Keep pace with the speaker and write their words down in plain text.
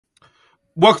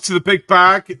Welcome to the Big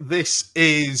Bag. This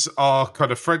is our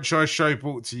kind of franchise show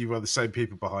brought to you by the same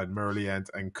people behind Murali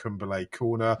and Kumble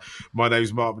Korner. My name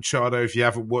is Mark Machado. If you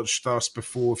haven't watched us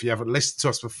before, if you haven't listened to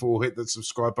us before, hit that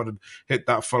subscribe button, hit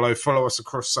that follow. Follow us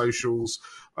across socials.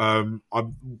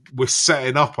 We're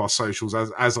setting up our socials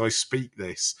as I speak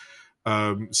this.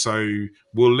 So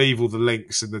we'll leave all the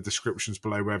links in the descriptions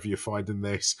below wherever you're finding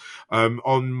this.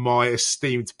 On my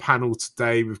esteemed panel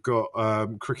today, we've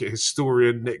got cricket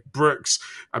historian Nick Brookes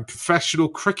and professional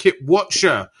cricket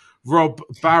watcher Rob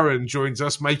Barron joins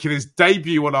us, making his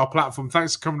debut on our platform.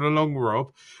 Thanks for coming along,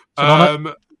 Rob.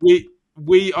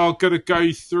 We are going to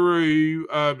go through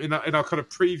in our kind of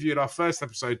preview in our first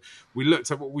episode. We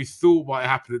looked at what we thought might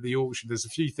happen at the auction. There's a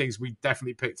few things we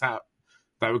definitely picked out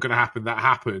that were going to happen that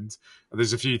happened, and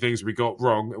there's a few things we got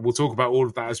wrong, and we'll talk about all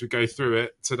of that as we go through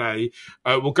it today.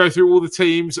 We'll go through all the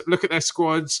teams, look at their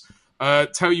squads,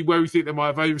 tell you where we think they might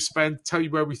have overspent, tell you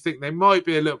where we think they might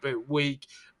be a little bit weak,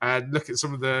 and look at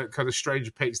some of the kind of stranger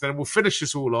picks. Then we'll finish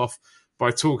this all off by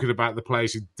talking about the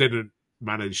players who didn't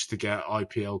manage to get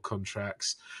IPL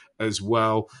contracts as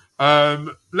well.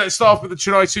 Let's start off with the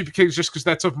Chennai Super Kings just because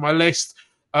they're top of my list.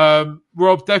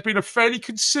 Rob, they've been a fairly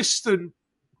consistent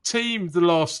team the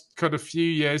last kind of few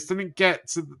years. Didn't get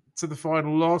to the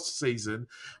final last season.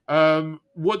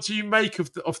 What do you make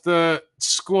of the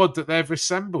squad that they've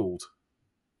assembled?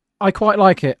 I quite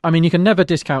like it. I mean, you can never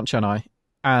discount Chennai,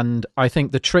 and I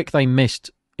think the trick they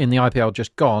missed in the IPL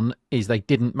just gone is they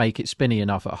didn't make it spinny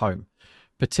enough at home,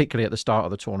 particularly at the start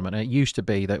of the tournament. And it used to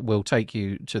be that we'll take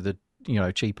you to the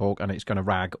cheap hawk and it's going to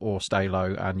rag or stay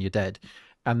low and you're dead.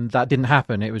 And that didn't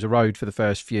happen. It was a road for the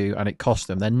first few, and it cost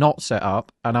them. They're not set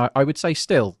up, and I would say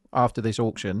still, after this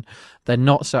auction, they're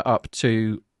not set up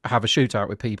to have a shootout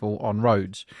with people on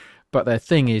roads. But their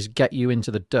thing is get you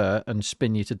into the dirt and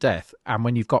spin you to death. And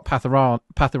when you've got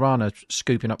Pathirana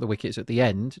scooping up the wickets at the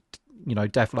end,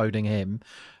 death-loading him,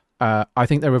 I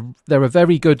think they're a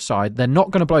very good side. They're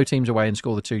not going to blow teams away and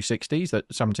score the 260s that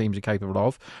some teams are capable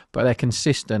of, but they're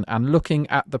consistent. And looking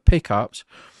at the pickups,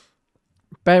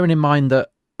 bearing in mind that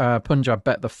Punjab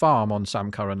bet the farm on Sam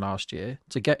Curran last year,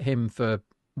 to get him for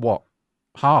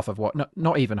half of what,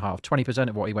 not even half, 20%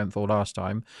 of what he went for last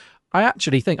time. I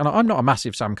actually think, and I'm not a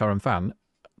massive Sam Curran fan,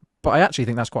 but I actually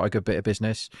think that's quite a good bit of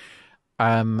business.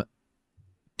 Don't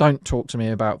talk to me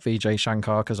about Vijay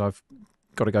Shankar because I've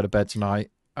got to go to bed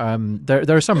tonight. There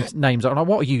are some names. I'm like,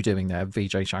 what are you doing there,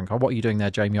 Vijay Shankar? What are you doing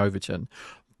there, Jamie Overton?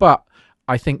 But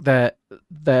I think they're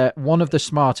one of the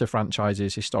smarter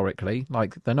franchises historically.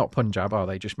 Like, they're not Punjab, are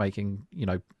they? Just making,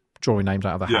 drawing names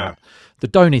out of the hat. The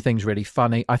Dhoni thing's really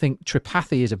funny. I think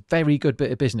Tripathi is a very good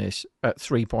bit of business at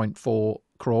 3.4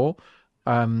 crore.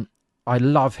 I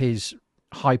love his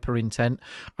hyper intent.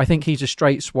 I think he's a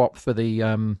straight swap for the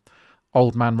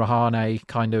old man Rahane,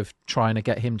 kind of trying to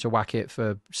get him to whack it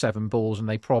for 7 balls, and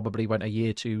they probably went a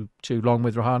year too long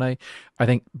with Rahane. I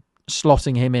think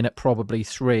slotting him in at probably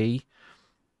 3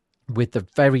 with the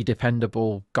very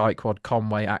dependable Gaikwad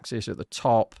Conway axis at the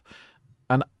top,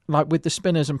 and like with the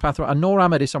spinners and Pathra, and Noor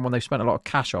Ahmed is someone they've spent a lot of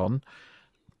cash on,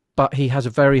 but he has a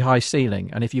very high ceiling.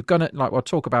 And if you're gonna, we'll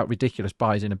talk about ridiculous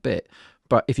buys in a bit,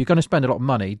 but if you're going to spend a lot of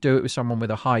money, do it with someone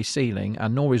with a high ceiling.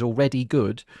 And Noor is already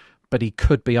good, but he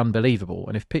could be unbelievable.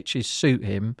 And if pitches suit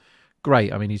him,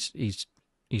 great. I mean, he's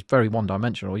very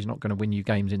one-dimensional. He's not going to win you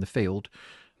games in the field,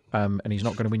 and he's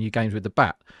not going to win you games with the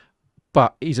bat.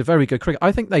 But he's a very good cricketer.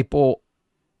 I think they bought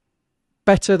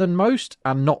better than most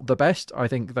and not the best. I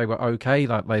think they were okay.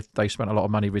 Like they spent a lot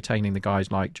of money retaining the guys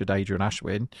like Jadeja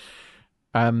and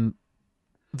Ashwin.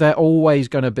 They're always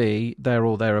going to be there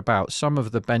or thereabouts. Some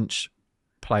of the bench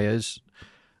players,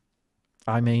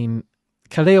 I mean,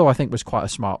 Khalil, I think, was quite a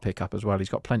smart pickup as well. He's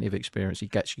got plenty of experience. He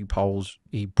gets you poles.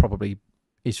 He probably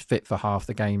is fit for half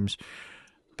the games.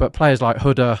 But players like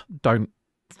Huda don't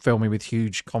fill me with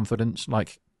huge confidence.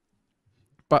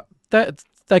 But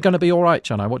they're going to be all right,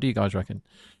 Chennai. What do you guys reckon?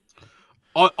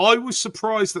 I was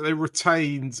surprised that they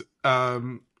retained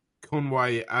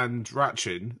Conway and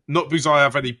Ratchin. Not because I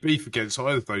have any beef against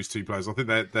either of those two players. I think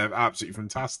they're absolutely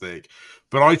fantastic.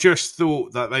 But I just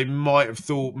thought that they might have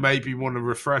thought maybe want to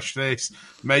refresh this.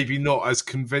 Maybe not as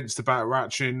convinced about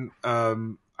Ratchin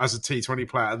as a T20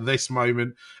 player at this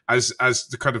moment as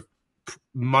the kind of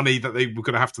money that they were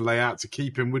going to have to lay out to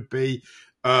keep him would be.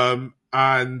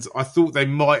 And I thought they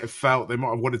might have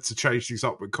wanted to change things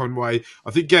up with Conway.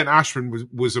 I think getting Ashwin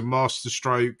was a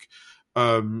masterstroke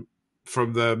from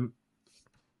them.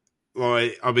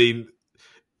 I mean,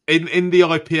 in the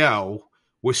IPL,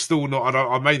 we're still not, and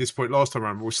I made this point last time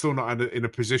around, but we're still not in a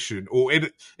position, or in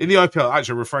the IPL,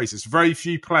 actually, I rephrase this, very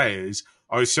few players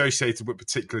are associated with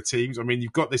particular teams. I mean,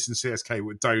 you've got this in CSK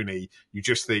with Dhoni. You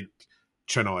just think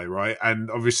Chennai, right?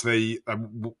 And obviously,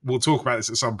 we'll talk about this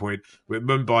at some point. With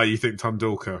Mumbai, you think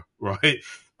Tendulkar, right?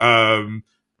 And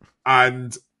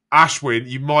Ashwin,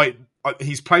 you might.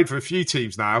 He's played for a few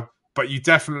teams now, but you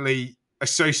definitely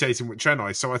associate him with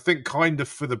Chennai. So I think, kind of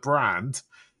for the brand,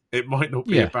 it might not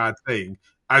be a bad thing.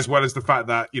 As well as the fact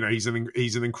that he's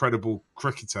an incredible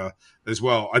cricketer as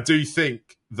well. I do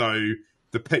think, though,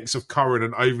 the picks of Curran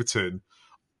and Overton,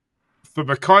 from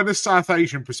a kind of South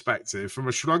Asian perspective, from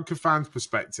a Sri Lanka fan's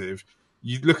perspective,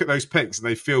 you look at those picks and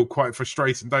they feel quite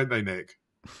frustrating, don't they, Nick?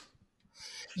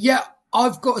 Yeah,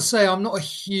 I've got to say I'm not a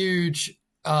huge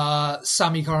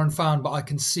Sammy Curran fan, but I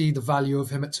can see the value of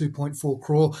him at 2.4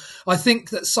 crore. I think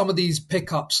that some of these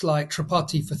pickups like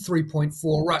Tripathi for 3.4,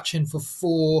 Rachin for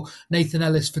 4, Nathan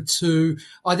Ellis for 2,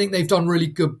 I think they've done really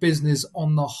good business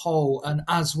on the whole. And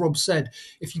as Rob said,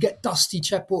 if you get Dusty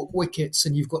Chepauk wickets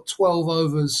and you've got 12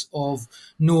 overs of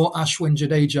Noor, Ashwin,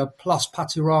 Jadeja plus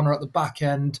Patirana at the back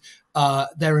end,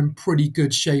 they're in pretty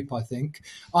good shape, I think.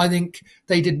 I think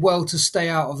they did well to stay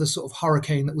out of the sort of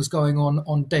hurricane that was going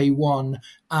on day one,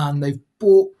 and they've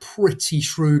bought pretty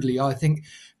shrewdly. I think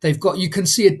you can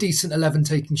see a decent 11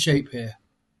 taking shape here.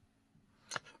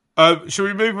 Shall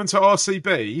we move on to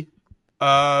RCB?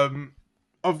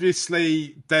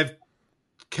 Obviously, they've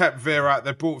kept Virat.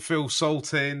 They've brought Phil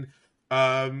Salt in.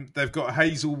 They've got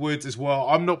Hazelwood as well.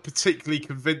 I'm not particularly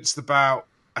convinced about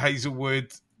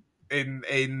Hazelwood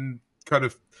in kind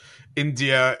of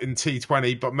India in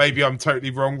T20, but maybe I'm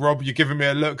totally wrong. Rob, you're giving me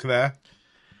a look there.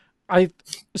 I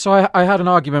had an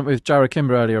argument with Jared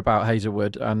Kimber earlier about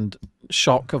Hazelwood, and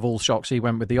shock of all shocks, he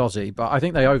went with the Aussie, but I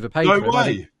think they overpaid for him.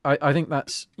 Way. I think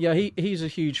that's he's a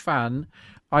huge fan.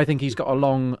 I think he's got a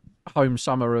long home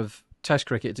summer of Test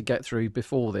cricket to get through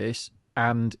before this,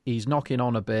 and he's knocking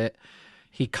on a bit.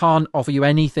 He can't offer you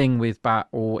anything with bat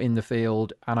or in the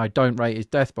field, and I don't rate his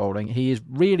death bowling. He is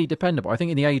really dependable. I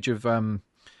think in the age of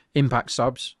impact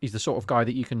subs, he's the sort of guy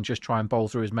that you can just try and bowl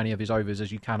through as many of his overs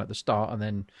as you can at the start, and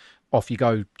then off you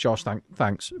go, Josh,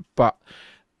 thanks. But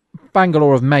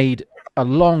Bangalore have made a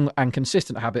long and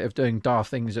consistent habit of doing daft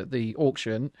things at the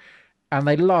auction, and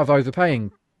they love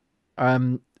overpaying.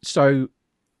 So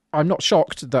I'm not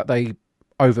shocked that they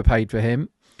overpaid for him.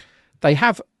 They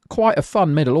have quite a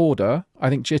fun middle order. I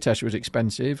think Jitesh was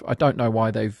expensive. I don't know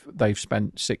why they've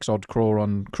spent 6 odd crore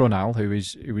on Krunal, who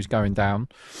is going down.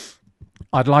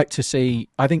 I'd like to see.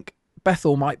 I think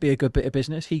Bethel might be a good bit of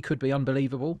business. He could be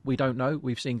unbelievable. We don't know.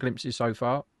 We've seen glimpses so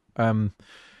far.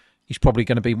 He's probably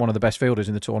going to be one of the best fielders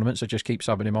in the tournament. So just keep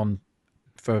subbing him on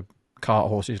for cart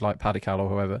horses like Padikkal or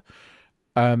whoever.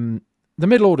 The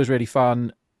middle order is really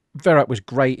fun. Virat was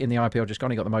great in the IPL just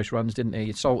gone. He got the most runs, didn't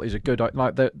he? Salt is a good...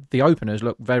 Like the openers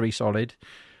look very solid.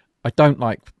 I don't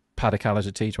like Padikkal as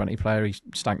a T20 player. He's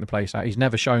stanked the place out. He's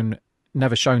never shown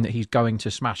that he's going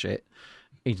to smash it.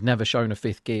 He's never shown a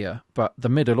fifth gear. But the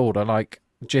middle order, like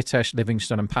Jitesh,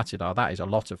 Livingston and Patidar, that is a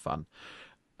lot of fun.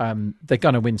 They're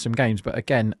going to win some games. But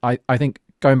again, I think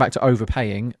going back to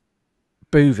overpaying,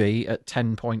 Bhuvi at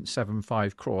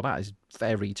 10.75 crore, that is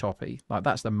very toppy. Like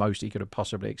that's the most he could have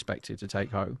possibly expected to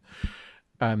take home.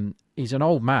 He's an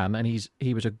old man, and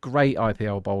he was a great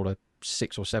IPL bowler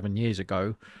 6 or 7 years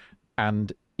ago,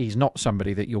 and he's not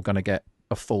somebody that you're going to get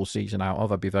a full season out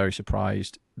of. I'd be very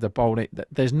surprised. The bowling,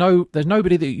 there's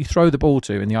nobody that you throw the ball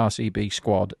to in the RCB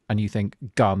squad and you think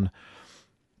gun.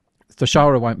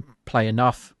 Thashara won't play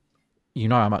enough. You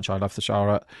know how much I love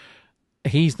Thashara.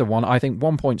 He's the one. I think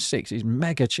 1.6 is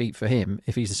mega cheap for him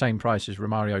if he's the same price as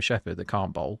Romario Shepherd that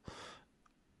can't bowl.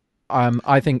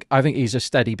 I think he's a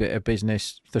steady bit of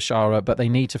business, Thashara, but they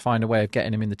need to find a way of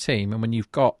getting him in the team. And when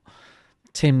you've got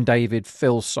Tim David,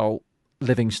 Phil Salt,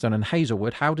 Livingston and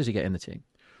Hazelwood, how does he get in the team?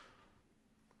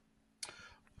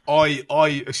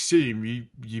 I assume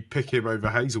you pick him over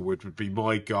Hazelwood would be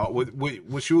my gut.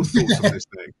 What's your thoughts on this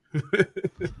thing?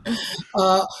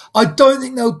 I don't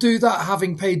think they'll do that,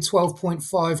 having paid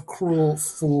 12.5 crore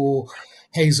for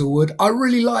Hazelwood. I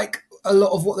really like a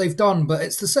lot of what they've done, but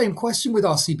it's the same question with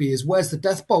RCB is where's the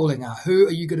death bowling at? Who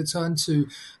are you going to turn to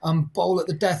bowl at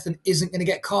the death and isn't going to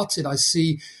get carted? I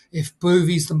see if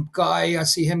Bhuvi's the guy, I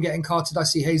see him getting carted. I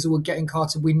see Hazelwood getting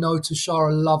carted. We know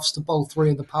Tushara loves to bowl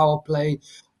 3 in the power play.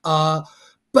 But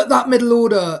that middle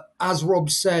order, as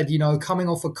Rob said, coming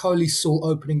off a Kohli-Salt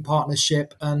opening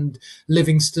partnership and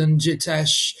Livingston,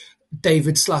 Jitesh,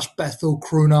 David/Bethel,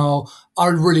 Krunal, I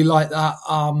really like that.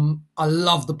 I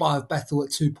love the buy of Bethel at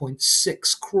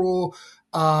 2.6 crore.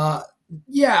 I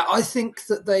think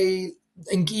that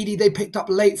Ngidi they picked up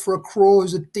late for a crore,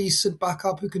 who's a decent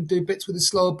backup who can do bits with his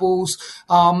slower balls.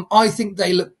 I think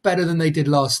they look better than they did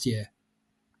last year.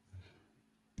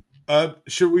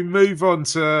 Should we move on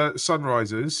to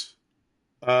Sunrisers?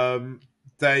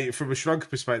 They, from a Sri Lanka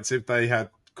perspective, they had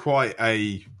quite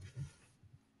a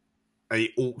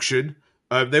auction.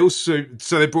 They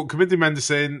brought Kamindu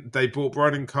Mendes in, they brought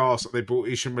Brydon Cast, they brought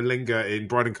Ishan Malinga in.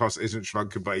 Brydon Cast isn't Sri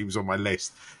Lankan, but he was on my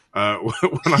list. When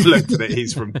I looked at it,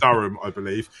 he's from Durham, I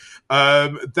believe.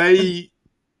 They're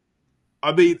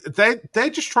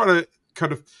just trying to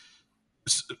kind of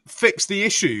fix the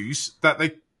issues that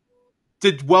they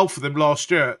did well for them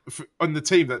last year on the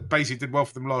team that basically did well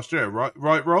for them last year,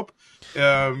 right, Rob?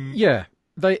 Yeah.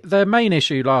 Their main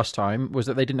issue last time was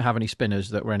that they didn't have any spinners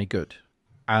that were any good.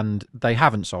 And they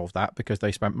haven't solved that because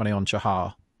they spent money on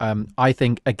Chahar. I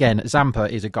think, again,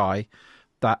 Zampa is a guy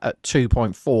that at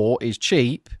 2.4 is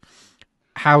cheap.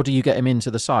 How do you get him into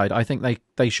the side? I think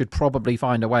they should probably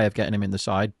find a way of getting him in the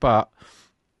side. But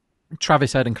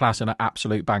Travis Head and Klassen are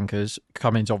absolute bankers.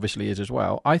 Cummins obviously is as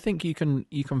well. I think you can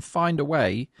find a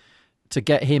way to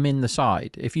get him in the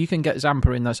side. If you can get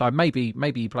Zampa in the side, maybe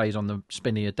he plays on the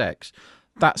spinnier decks.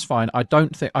 That's fine. I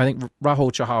think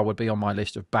Rahul Chahar would be on my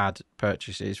list of bad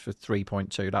purchases for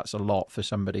 3.2. That's a lot for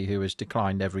somebody who has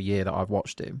declined every year that I've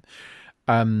watched him.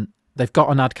 They've got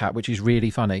an Adcat, which is really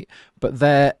funny, but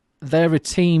they're a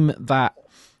team that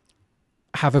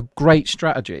have a great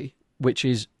strategy, which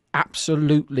is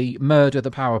absolutely murder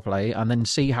the power play and then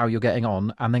see how you're getting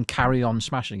on and then carry on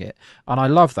smashing it. And I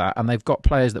love that. And they've got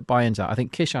players that buy into that. I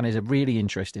think Kishan is a really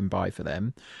interesting buy for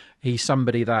them. He's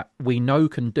somebody that we know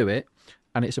can do it.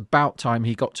 And it's about time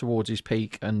he got towards his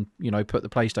peak and, put the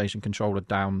PlayStation controller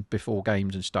down before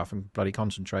games and stuff and bloody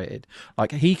concentrated.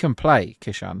 Like, he can play,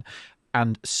 Kishan.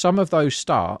 And some of those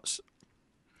starts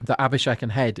that Abhishek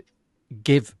and Head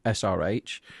give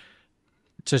SRH,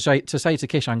 to say to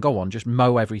Kishan, go on, just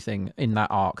mow everything in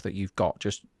that arc that you've got.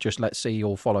 Just let's see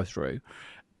your follow through.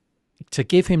 To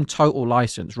give him total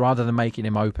license rather than making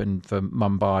him open for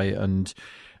Mumbai and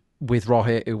with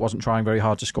Rohit, who wasn't trying very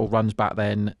hard to score runs back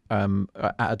then,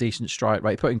 at a decent strike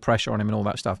rate, putting pressure on him and all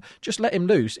that stuff. Just let him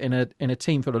loose in a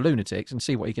team full of lunatics and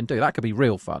see what he can do. That could be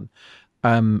real fun.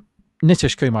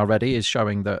 Nitish Kumar Reddy is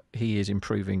showing that he is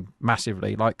improving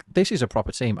massively. Like, this is a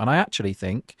proper team. And I actually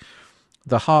think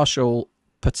the Harshal,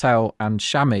 Patel and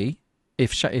Shami,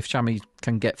 if Shami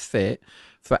can get fit,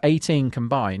 for 18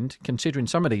 combined, considering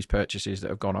some of these purchases that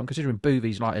have gone on, considering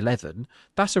Boovy's like 11,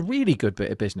 that's a really good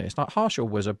bit of business. Like, Harshal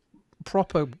was a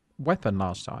proper weapon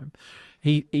last time.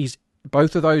 He's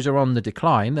both of those are on the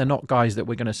decline. They're not guys that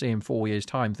we're going to see in 4 years'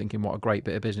 time thinking what a great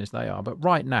bit of business they are. But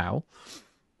right now,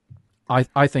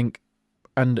 I think,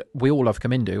 and we all love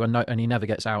Kamindu, and he never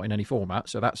gets out in any format.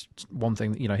 So that's one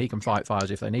thing, he can fight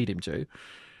fires if they need him to.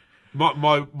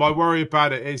 My worry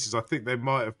about it is I think they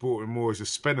might have brought him more as a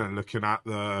spinner, looking at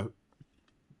the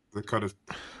kind of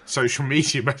social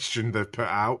media messaging they've put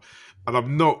out, and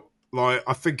I'm not like,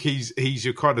 I think he's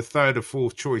your kind of third or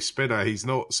fourth choice spinner. He's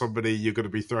not somebody you're going to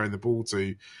be throwing the ball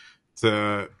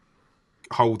to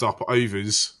hold up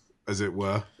overs, as it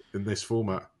were, in this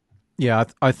format. Yeah,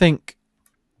 I think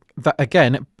that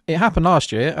again, it happened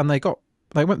last year, and they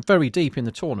went very deep in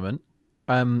the tournament.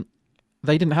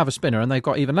 They didn't have a spinner, and they've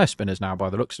got even less spinners now by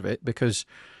the looks of it, because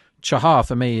Chahar,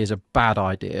 for me, is a bad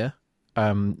idea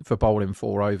for bowling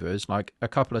 4 overs. Like, a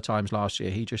couple of times last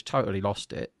year, he just totally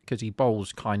lost it because he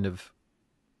bowls kind of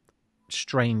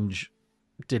strange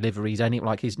deliveries.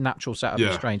 Like, his natural setup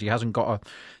is strange. He hasn't got a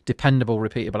dependable,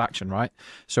 repeatable action, right?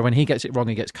 So when he gets it wrong,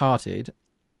 he gets carted.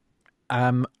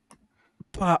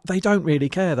 But they don't really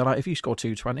care. They're like, if you score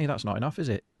 220, that's not enough, is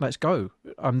it? Let's go.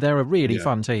 They're a really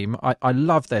fun team. I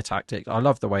love their tactics. I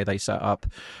love the way they set up.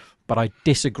 But I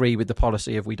disagree with the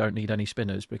policy of we don't need any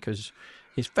spinners, because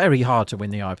it's very hard to win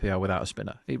the IPL without a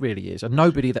spinner. It really is. And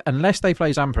unless they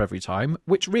play Zampa every time,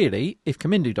 which really, if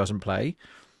Kamindu doesn't play,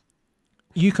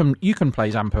 you can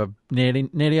play Zampa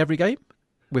nearly every game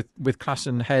with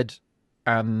Klassen, Head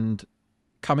and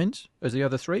Cummins as the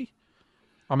other 3.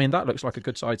 I mean, that looks like a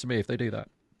good side to me if they do that.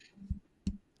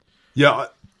 Yeah,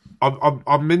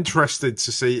 I'm interested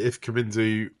to see if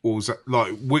Kamindu or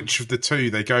like which of the two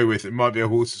they go with. It might be a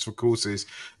horses for courses.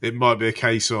 It might be a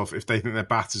case of if they think their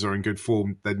batters are in good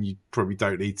form, then you probably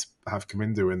don't need to have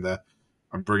Kamindu in there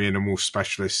and bring in a more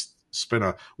specialist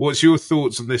spinner. What's your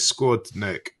thoughts on this squad,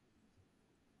 Nick?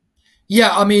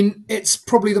 Yeah, I mean, it's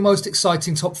probably the most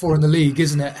exciting top 4 in the league,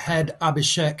 isn't it? Head,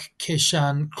 Abhishek,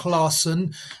 Kishan,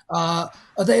 Klassen. Are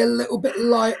they a little bit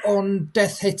light on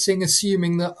death hitting,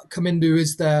 assuming that Kamindu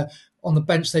is there on the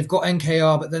bench? They've got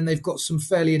NKR, but then they've got some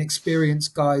fairly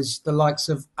inexperienced guys, the likes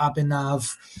of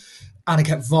Abhinav,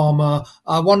 Aniket Varma.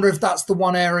 I wonder if that's the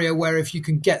one area where if you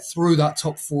can get through that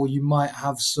top 4, you might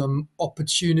have some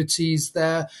opportunities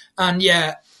there. And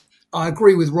yeah, I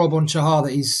agree with Rob on Chahar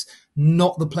that he's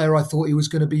not the player I thought he was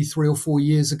going to be 3 or 4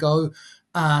 years ago.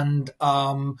 And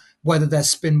whether their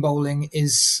spin bowling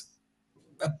is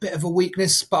a bit of a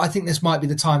weakness, but I think this might be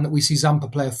the time that we see Zampa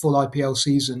play a full IPL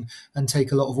season and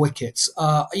take a lot of wickets.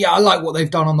 I like what they've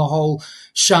done on the whole.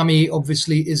 Shami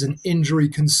obviously is an injury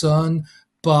concern,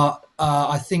 but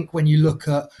I think when you look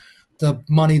at the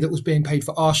money that was being paid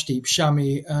for Arshdeep,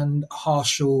 Shami and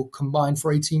Harshal combined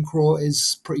for 18 crore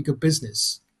is pretty good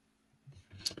business.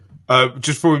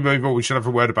 Just before we move on, we should have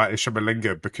a word about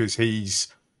Ishamalinga because he's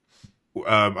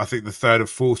I think the third or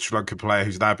fourth Sri Lankan player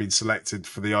who's now been selected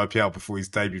for the IPL before his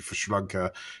debut for Sri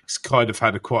Lanka. He's kind of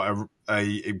had quite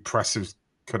a impressive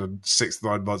kind of 6 to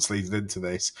 9 months leading into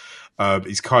this.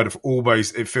 He's kind of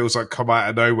almost, it feels like, come out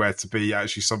of nowhere to be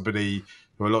actually somebody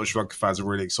who a lot of Sri Lanka fans are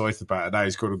really excited about, and now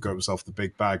he's got to got himself the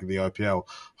big bag in the IPL.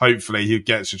 Hopefully he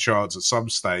gets a chance at some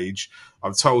stage.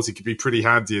 I'm told he could be pretty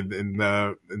handy in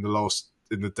the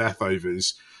death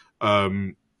overs. I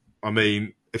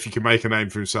mean, if he can make a name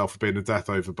for himself for being a death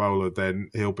over bowler, then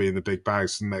he'll be in the big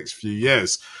bags for the next few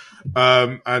years.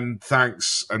 And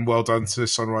thanks and well done to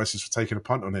Sunrisers for taking a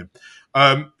punt on him.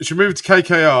 Should we move to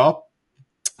KKR,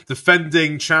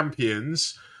 defending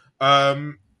champions.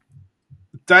 What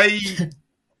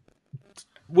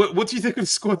do you think of the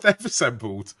squad they've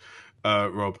assembled,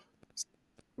 Rob?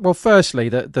 Well, firstly,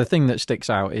 the thing that sticks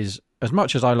out is, as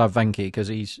much as I love Venki because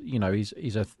he's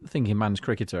a thinking man's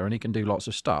cricketer and he can do lots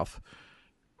of stuff.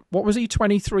 What was he?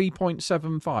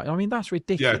 23.75. I mean, that's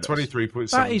ridiculous. Yeah, 23.75.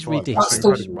 That is ridiculous.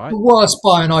 That's the worst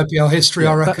buy in IPL history,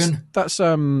 I reckon. That's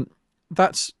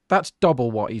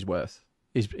double what he's worth.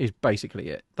 Is basically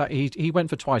it. That he went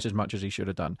for twice as much as he should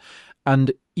have done,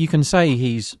 and you can say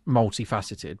he's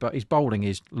multifaceted, but his bowling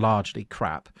is largely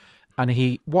crap.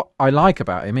 And what I like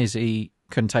about him is he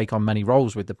can take on many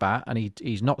roles with the bat, and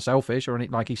he's not selfish or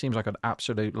anything. Like, he seems like an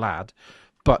absolute lad.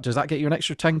 But does that get you an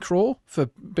extra 10 crore for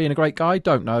being a great guy?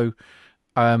 Don't know.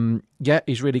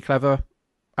 He's really clever.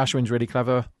 Ashwin's really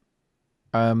clever.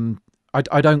 I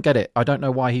don't get it. I don't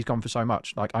know why he's gone for so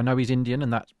much. Like, I know he's Indian,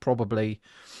 and that probably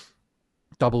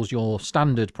doubles your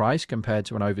standard price compared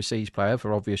to an overseas player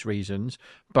for obvious reasons.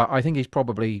 But I think they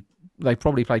probably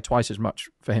played twice as much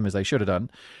for him as they should have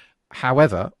done.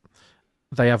 However,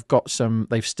 they've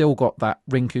still got that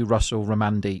Rinku, Russell,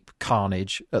 Ramandeep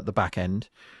carnage at the back end.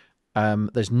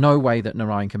 There's no way that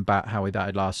Narayan can bat how he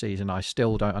batted last season. I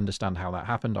still don't understand how that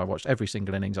happened. I watched every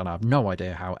single innings and I have no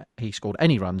idea how he scored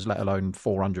any runs, let alone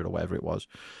 400 or whatever it was.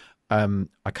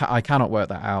 I cannot work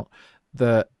that out.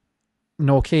 The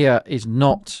Norkia is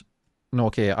not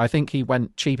Norkia. I think he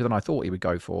went cheaper than I thought he would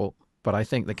go for, but I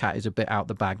think the cat is a bit out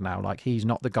the bag now. Like, he's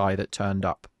not the guy that turned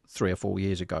up 3 or 4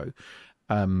 years ago.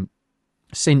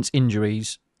 Since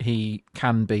injuries, he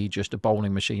can be just a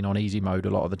bowling machine on easy mode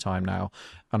a lot of the time now.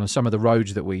 And on some of the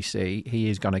roads that we see, he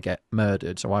is going to get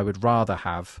murdered. So I would rather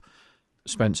have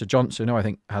Spencer Johnson, who I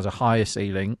think has a higher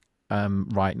ceiling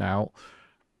right now.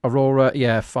 Aurora,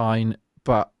 yeah, fine.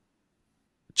 But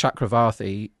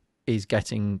Chakravarthi is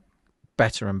getting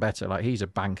better and better. Like, he's a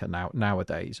banker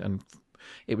nowadays. And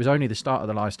it was only the start of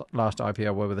the last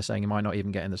IPL where they were saying he might not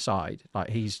even get in the side. Like,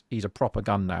 he's a proper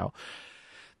gun now.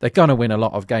 They're going to win a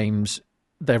lot of games.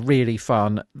 They're really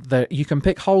fun. You can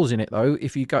pick holes in it, though.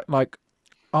 If you go, like,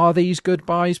 are these good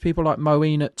buys? People like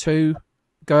Moeen at 2,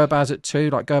 Gurbaz at 2.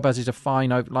 Like, Gurbaz is a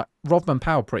fine. Like, Rovman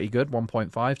Powell, pretty good,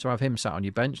 1.5. To have him sat on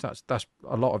your bench, that's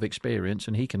a lot of experience,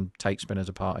 and he can take spinners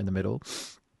apart in the middle.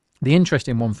 The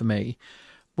interesting one for me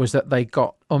was that they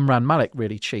got Umran Malik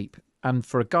really cheap. And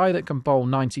for a guy that can bowl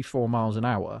 94 miles an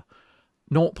hour,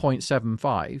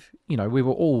 0.75, we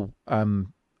were all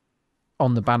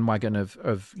on the bandwagon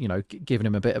of giving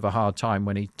him a bit of a hard time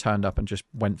when he turned up and just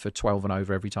went for 12 and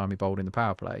over every time he bowled in the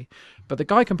power play. But the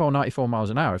guy can bowl 94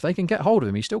 miles an hour. If they can get hold of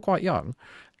him, he's still quite young.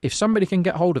 If somebody can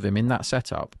get hold of him in that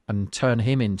setup and turn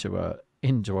him into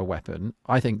a weapon,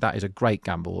 I think that is a great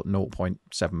gamble at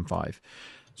 0.75.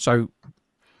 So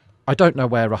I don't know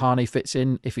where Rahane fits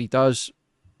in. If he does,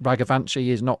 Raghavanshi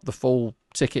is not the full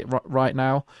ticket right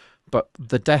now, but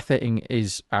the death hitting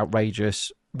is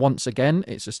outrageous. Once again,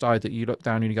 it's a side that you look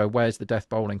down and you go, where's the death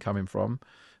bowling coming from?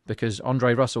 Because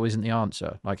Andre Russell isn't the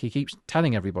answer. Like, he keeps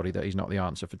telling everybody that he's not the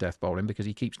answer for death bowling because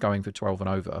he keeps going for 12 and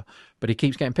over, but he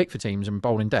keeps getting picked for teams and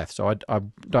bowling death. So I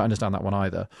don't understand that one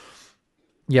either.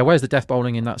 Yeah, where's the death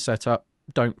bowling in that setup?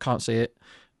 Can't see it.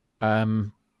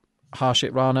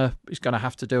 Harshit Rana is going to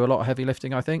have to do a lot of heavy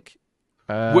lifting, I think.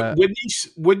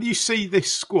 When you see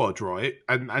this squad, right,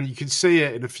 and you can see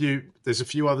it in there's a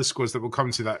few other squads that will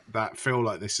come to that feel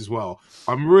like this as well.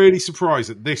 I'm really surprised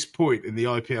at this point in the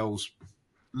IPL's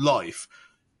life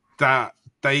that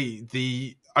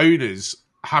the owners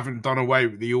haven't done away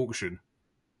with the auction,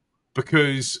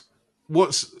 because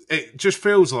it just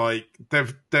feels like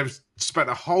they've spent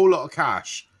a whole lot of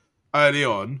cash early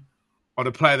on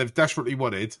a player they've desperately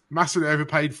wanted, massively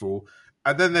overpaid for,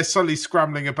 and then they're suddenly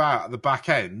scrambling about at the back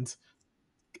end,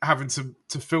 having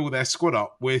to fill their squad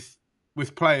up with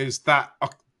players that are,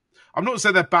 I'm not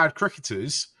saying they're bad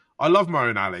cricketers. I love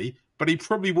Murali, but he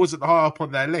probably wasn't high up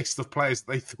on their list of players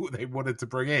that they thought they wanted to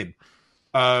bring in.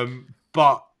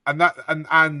 But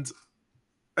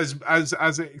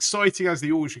as exciting as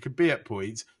the auction could be at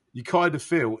points, you kind of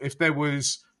feel if there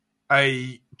was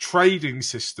a trading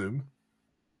system,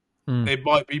 it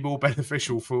might be more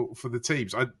beneficial for the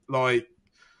teams. I like.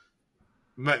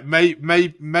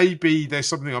 Maybe there's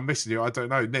something I'm missing here. I don't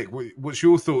know. Nick, what's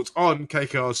your thoughts on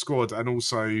KKR's squad and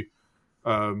also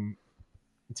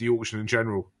the auction in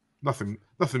general? Nothing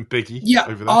biggie. Yeah,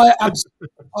 over there. I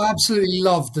absolutely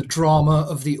love the drama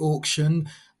of the auction,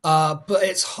 but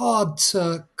it's hard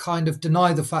to kind of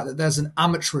deny the fact that there's an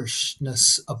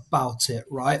amateurishness about it,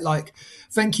 right? Like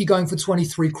Venki going for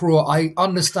 23 crore. I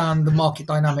understand the market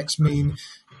dynamics mean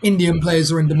Indian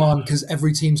players are in demand because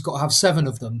every team's got to have 7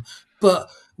 of them.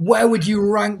 But where would you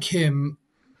rank him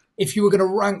if you were going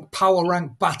to power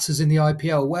rank batters in the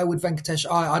IPL? Where would Venkatesh?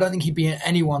 I don't think he'd be in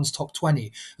anyone's top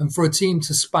 20. And for a team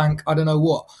to spank, I don't know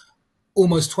what,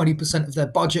 almost 20% of their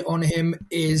budget on him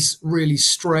is really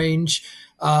strange.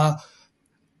 I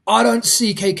don't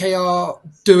see KKR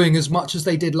doing as much as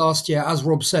they did last year. As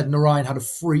Rob said, Narayan had a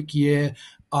freak year.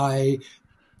 I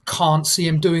can't see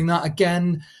him doing that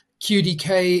again.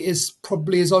 QDK is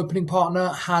probably his opening partner,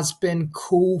 has been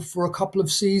cool for a couple of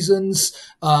seasons.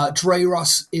 Dre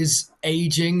Russ is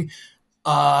aging.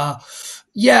 I'm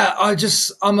not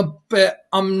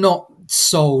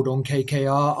sold on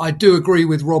KKR. I do agree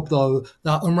with Rob, though,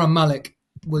 that Umran Malik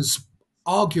was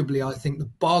arguably, I think, the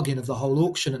bargain of the whole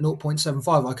auction at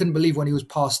 0.75. I couldn't believe when he was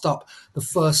passed up the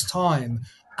first time.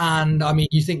 And, I mean,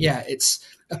 you think, it's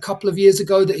a couple of years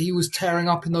ago that he was tearing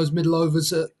up in those middle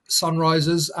overs at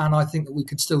Sunrisers, and I think that we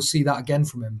could still see that again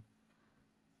from him.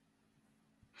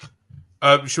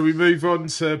 Shall we move on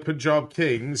to Punjab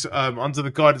Kings? Under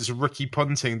the guidance of Ricky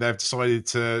Ponting, they've decided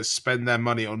to spend their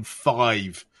money on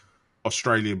 5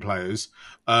 Australian players.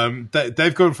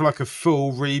 They've gone for like a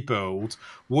full rebuild.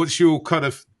 What's your kind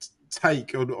of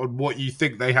take on what you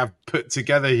think they have put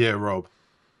together here, Rob?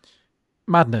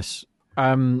 Madness.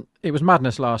 It was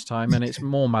madness last time, and it's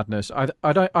more madness.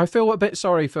 I feel a bit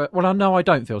sorry for. Well, no, I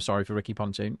don't feel sorry for Ricky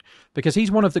Ponting because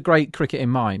he's one of the great cricketing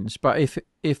minds. But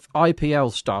if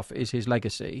IPL stuff is his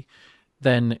legacy,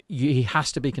 then he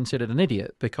has to be considered an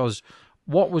idiot because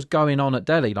what was going on at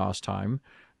Delhi last time.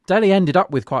 Delhi ended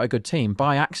up with quite a good team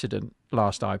by accident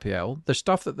last IPL. The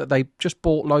stuff that they just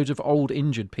bought loads of old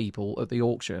injured people at the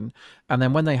auction, and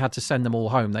then when they had to send them all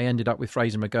home, they ended up with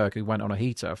Fraser McGurk, who went on a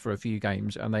heater for a few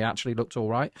games, and they actually looked all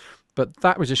right. But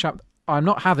that was a shame. I'm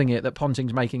not having it that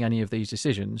Ponting's making any of these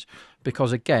decisions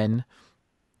because, again,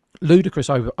 ludicrous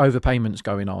overpayments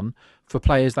going on for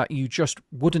players that you just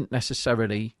wouldn't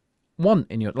necessarily want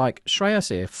in your... Like, Shreyas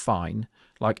here, fine.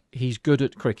 Like, he's good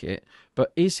at cricket,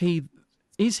 but is he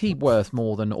worth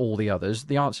more than all the others?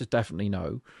 The answer is definitely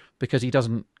no, because he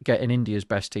doesn't get in India's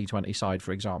best T20 side,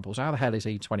 for example. So how the hell is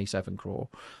he 27 crore?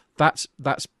 That's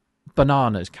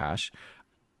bananas cash.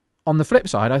 On the flip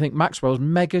side, I think Maxwell's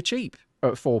mega cheap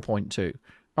at 4.2.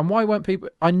 And why weren't people...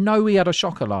 I know he had a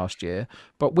shocker last year,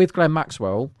 but with Glenn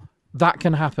Maxwell, that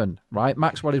can happen, right?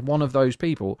 Maxwell is one of those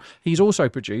people. He's also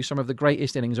produced some of the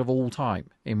greatest innings of all time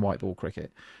in white ball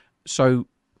cricket. So,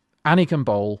 and he can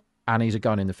bowl, and he's a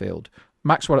gun in the field.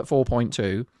 Maxwell at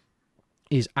 4.2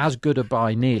 is as good a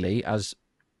buy nearly as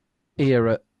Ear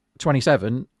at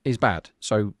 27 is bad.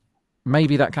 So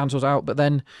maybe that cancels out, but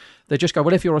then they just go,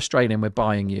 well, if you're Australian, we're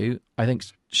buying you. I think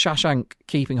Shashank,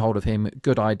 keeping hold of him,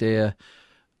 good idea.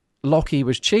 Lockie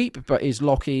was cheap, but is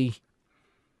Lockie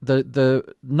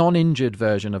the non-injured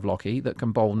version of Lockie that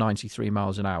can bowl 93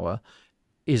 miles an hour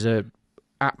is a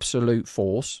absolute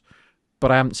force,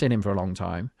 but I haven't seen him for a long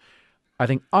time. I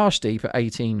think Arshdeep at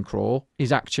 18 crore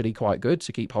is actually quite good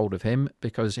to keep hold of him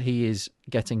because he is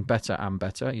getting better and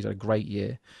better. He's had a great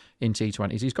year in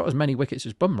T20s. He's got as many wickets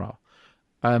as Bumrah.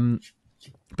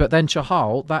 But then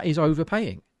Chahal, that is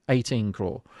overpaying 18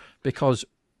 crore because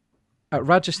at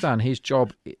Rajasthan, his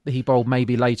job, he bowled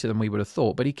maybe later than we would have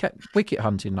thought, but he kept wicket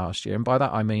hunting last year. And by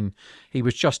that, I mean, he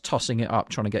was just tossing it up,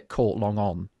 trying to get caught long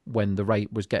on when the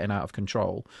rate was getting out of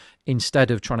control,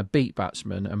 instead of trying to beat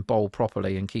batsmen and bowl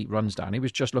properly and keep runs down. He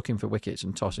was just looking for wickets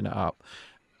and tossing it up.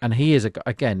 And he is,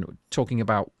 again, talking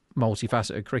about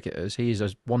multifaceted cricketers, he is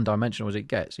as one-dimensional as it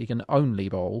gets. He can only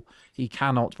bowl, he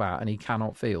cannot bat, and he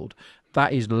cannot field.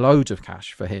 That is loads of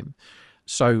cash for him.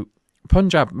 So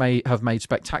Punjab may have made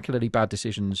spectacularly bad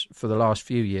decisions for the last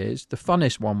few years. The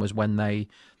funnest one was when they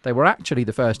were actually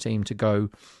the first team to go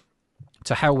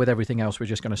to hell with everything else, we're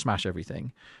just going to smash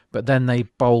everything. But then they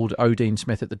bowled Odean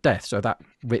Smith at the death, so that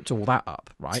ripped all that up,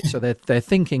 right? So they're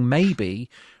thinking maybe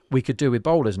we could do with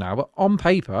bowlers now. But on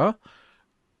paper,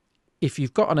 if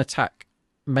you've got an attack,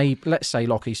 maybe let's say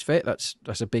Lockie's fit, that's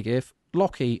a big if.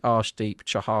 Lockie, Arshdeep,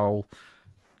 Chahal,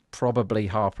 probably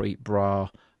Harpreet, Bra,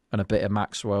 and a bit of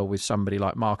Maxwell with somebody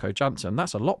like Marco Jansen.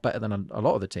 That's a lot better than a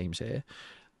lot of the teams here.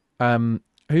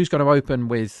 Who's going to open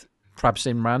with Prab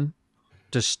Simran?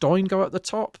 Does Stoin go at the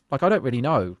top? Like, I don't really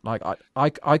know. Like,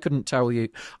 I couldn't tell you.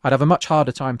 I'd have a much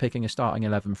harder time picking a starting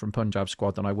 11 from Punjab's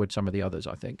squad than I would some of the others,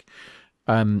 I think.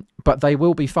 But they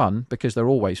will be fun because they're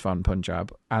always fun,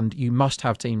 Punjab. And you must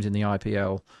have teams in the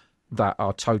IPL that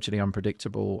are totally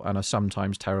unpredictable and are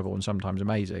sometimes terrible and sometimes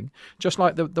amazing. Just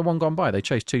like the one gone by. They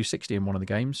chased 260 in one of the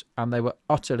games and they were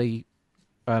utterly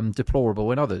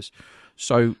deplorable in others.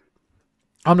 So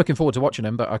I'm looking forward to watching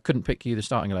them, but I couldn't pick you the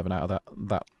starting 11 out of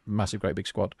that massive, great big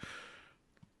squad.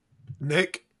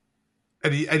 Nick,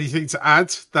 anything to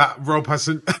add that Rob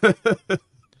hasn't?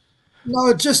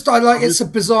 No, it's a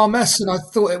bizarre mess, and I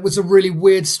thought it was a really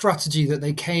weird strategy that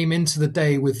they came into the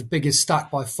day with the biggest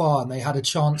stack by far, and they had a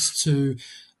chance to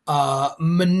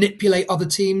manipulate other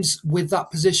teams with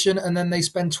that position, and then they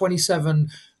spend 27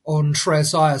 on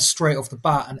Shreyas Iyer straight off the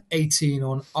bat and 18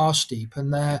 on Arshdeep,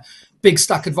 and their big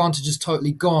stack advantage is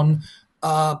totally gone.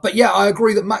 But yeah, I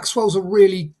agree that Maxwell's a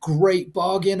really great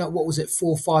bargain at, what was it,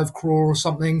 4-5 crore or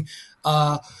something.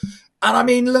 And I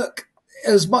mean, look,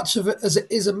 as much of it as it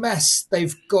is a mess,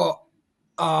 they've got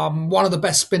one of the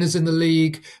best spinners in the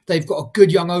league. They've got a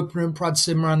good young opener in Prad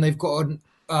Simran. They've got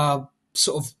a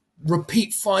sort of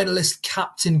repeat finalist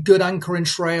captain, good anchor in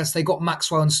Shreyas. They got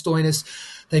Maxwell and Stoinis.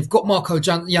 They've got Marco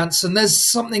Jansen. There's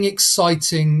something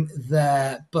exciting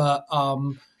there. But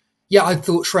yeah, I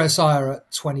thought Shreyas Iyer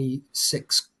at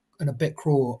 26 and a bit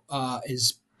crore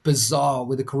is bizarre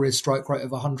with a career strike rate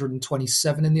of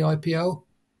 127 in the IPL.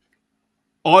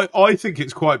 I think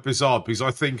it's quite bizarre because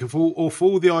I think of all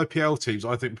the IPL teams,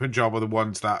 I think Punjab are the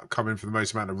ones that come in for the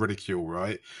most amount of ridicule,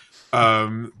 right?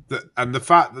 And the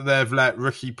fact that they've let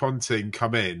Ricky Ponting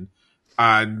come in,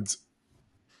 and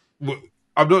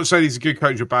I'm not saying he's a good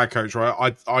coach or bad coach,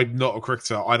 right? I'm not a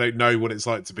cricketer. I don't know what it's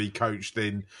like to be coached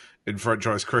in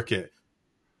franchise cricket.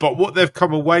 But what they've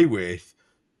come away with,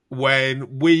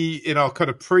 when we, in our kind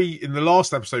of in the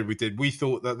last episode we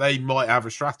thought that they might have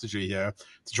a strategy here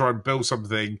to try and build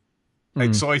something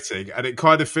exciting. And it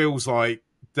kind of feels like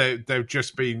they've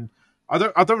just been, I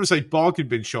don't want to say bargain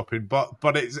bin shopping, but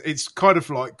it's kind of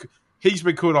like he's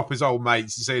been calling up his old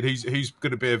mates and saying who's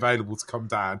going to be available to come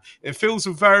down. It feels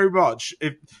very much,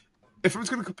 if I was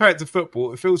going to compare it to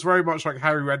football, it feels very much like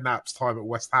Harry Redknapp's time at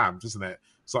West Ham, doesn't it?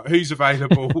 It's like, who's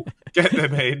available? Get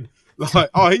them in. Like,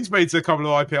 oh, he's made to a couple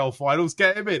of IPL finals.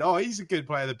 Get him in. Oh, he's a good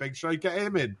player. The Big Show. Get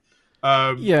him in.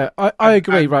 Yeah, I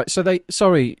agree. Right. So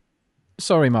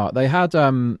sorry, Mark. They had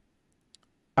some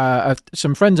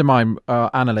friends of mine,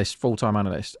 analysts, full-time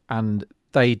analysts, and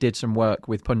they did some work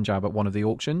with Punjab at one of the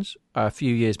auctions a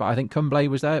few years back. I think Kumble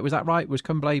was there. Was that right? Was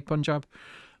Kumble Punjab?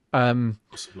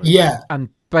 Yeah. And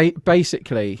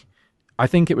basically, I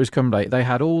think it was Kumble. They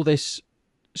had all this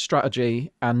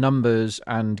strategy and numbers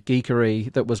and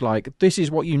geekery that was like, this is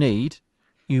what you need.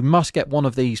 You must get one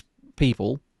of these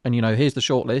people, and here's the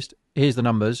shortlist, here's the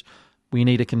numbers. We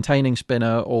need a containing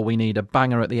spinner, or we need a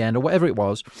banger at the end, or whatever it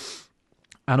was.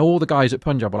 And all the guys at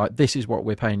Punjab were like, this is what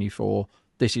we're paying you for.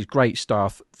 This is great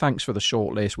stuff. Thanks for the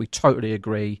shortlist. We totally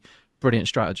agree. Brilliant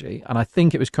strategy. And I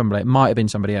think it was Kumble. It might have been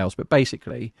somebody else, but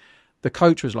basically the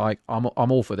coach was like, I'm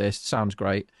all for this. Sounds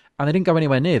great. And they didn't go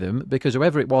anywhere near them because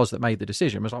whoever it was that made the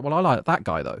decision was like, well, I like that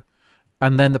guy though.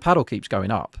 And then the paddle keeps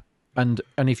going up. And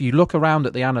if you look around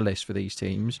at the analysts for these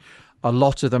teams, a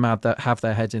lot of them have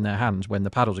their heads in their hands when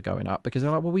the paddles are going up because they're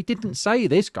like, well, we didn't say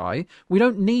this guy. We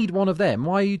don't need one of them.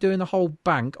 Why are you doing the whole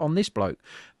bank on this bloke?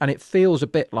 And it feels a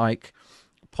bit like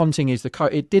Ponting is the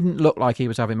coach. It didn't look like he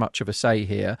was having much of a say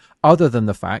here, other than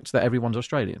the fact that everyone's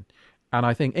Australian. And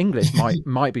I think English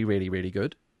might be really, really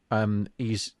good.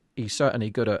 He's certainly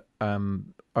good at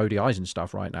ODIs and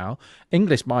stuff right now.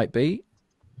 English might be.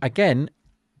 Again,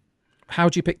 how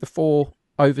do you pick the 4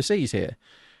 overseas here?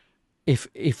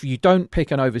 If you don't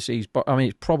pick an overseas, but I mean,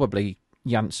 it's probably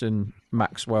Jansen,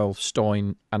 Maxwell,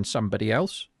 Stoin, and somebody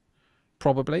else.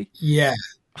 Probably. Yeah.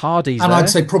 Hardy's and there. I'd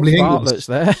say probably Bartlett's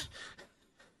there.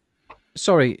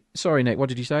 Sorry, Nick. What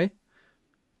did you say?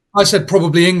 I said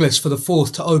probably English for the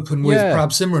 4th to open with Prab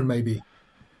Simran, maybe.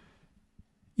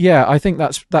 Yeah, I think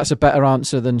that's a better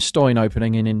answer than Stoin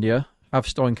opening in India. Have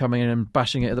Stoin coming in and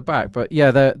bashing it at the back. But yeah,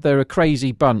 they're a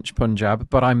crazy bunch, Punjab.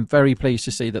 But I'm very pleased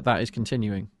to see that is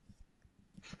continuing.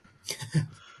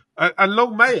 And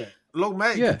long may it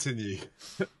Yeah. continue.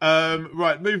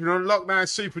 Right, moving on. Lucknow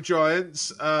Super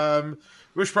Giants.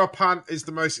 Rushpal Pant is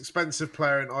the most expensive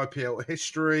player in IPL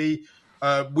history.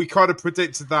 We kind of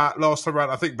predicted that last time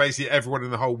around. I think basically everyone in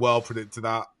the whole world predicted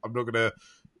that. I'm not going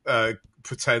to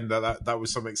pretend that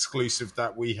was some exclusive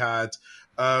that we had.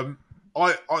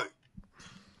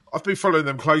 I've been following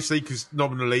them closely because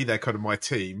nominally they're kind of my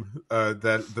team. They're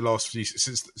the last few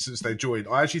since they joined.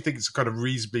 I actually think it's a kind of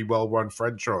reasonably well run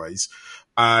franchise,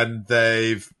 and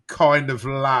they've kind of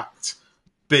lacked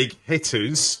big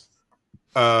hitters,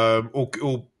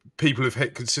 or people who've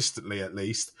hit consistently at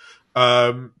least.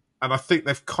 And I think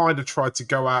they've kind of tried to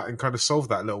go out and kind of solve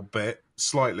that a little bit,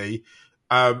 slightly.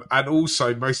 And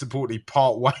also, most importantly,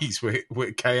 part ways with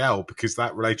KL, because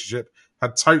that relationship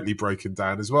had totally broken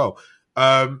down as well.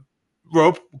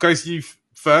 Rob, goes to you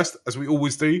first, as we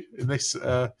always do in this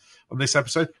on this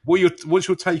episode. What's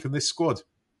your take on this squad?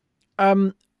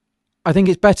 I think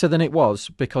it's better than it was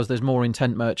because there's more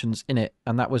intent merchants in it,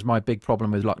 and that was my big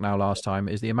problem with Lucknow last time.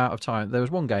 Is the amount of time there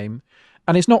was one game,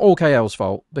 and it's not all KL's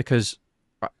fault because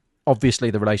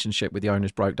obviously the relationship with the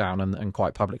owners broke down and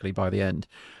quite publicly by the end.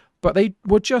 But they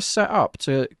were just set up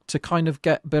to kind of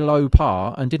get below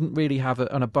par and didn't really have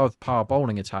an above par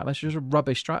bowling attack. That's just a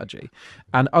rubbish strategy.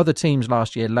 And other teams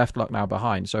last year left Lucknow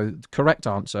behind. So the correct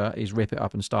answer is rip it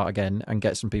up and start again and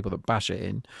get some people that bash it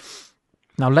in.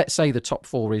 Now, let's say the top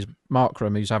four is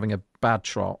Markram, who's having a bad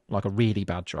trot, like a really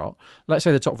bad trot. Let's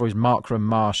say the top four is Markram,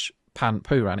 Marsh, Pant,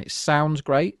 Pooran. It sounds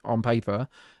great on paper.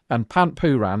 And Pant,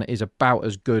 Pooran is about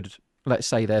as good, let's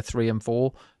say they're 3 and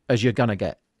 4, as you're going to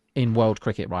get in world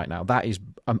cricket right now. That is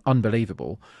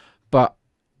unbelievable. But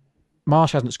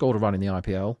Marsh hasn't scored a run in the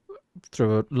IPL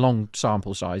through a long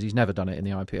sample size. He's never done it in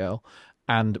the IPL.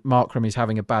 And Markram is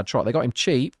having a bad trot. They got him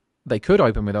cheap. They could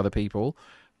open with other people,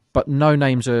 but no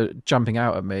names are jumping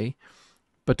out at me.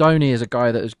 But Dhoni is a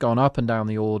guy that has gone up and down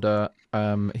the order.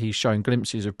 He's shown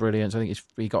glimpses of brilliance. I think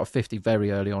he got a 50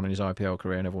 very early on in his IPL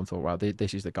career, and everyone thought, well,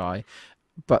 this is the guy.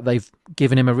 But they've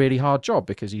given him a really hard job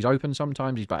because he's open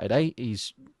sometimes. He's batted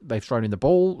 8. They've thrown in the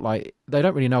ball. Like, they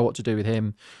don't really know what to do with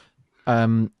him.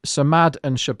 Samad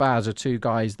and Shabazz are two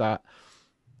guys that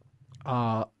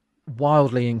are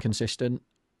wildly inconsistent.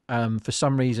 For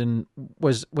some reason,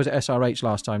 was it SRH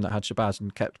last time that had Shabazz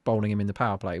and kept bowling him in the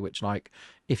power play? Which, like,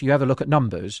 if you ever look at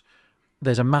numbers,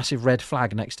 there's a massive red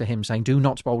flag next to him saying, do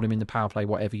not bowl him in the power play,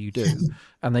 whatever you do.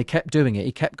 And they kept doing it.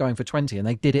 He kept going for 20 and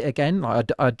they did it again.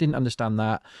 Like, I didn't understand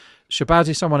that. Shabazz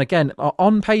is someone, again,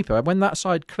 on paper, when that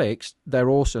side clicks, they're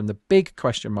awesome. The big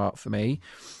question mark for me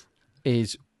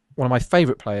is one of my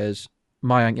favourite players,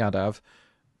 Mayank Yadav,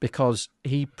 because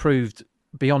he proved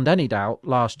beyond any doubt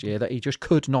last year that he just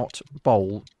could not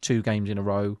bowl 2 games in a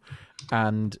row.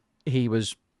 And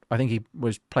I think he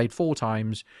was played 4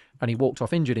 times and he walked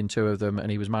off injured in 2 of them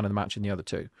and he was man of the match in the other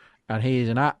 2. And he is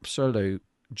an absolute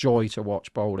joy to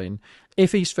watch bowling.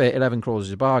 If he's fit, 11 crores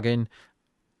is a bargain.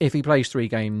 If he plays 3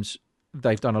 games,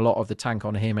 they've done a lot of the tank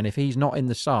on him. And if he's not in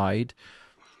the side,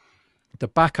 the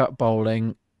backup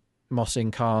bowling,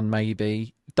 Mohsin Khan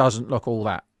maybe, doesn't look all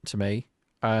that to me.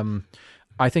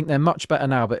 I think they're much better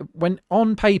now. But when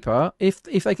on paper, if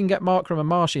they can get Markram and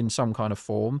Marsh in some kind of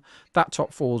form, that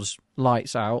top 4's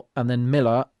lights out. And then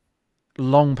Miller,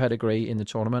 long pedigree in the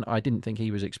tournament. I didn't think he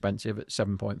was expensive at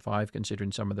 7.5,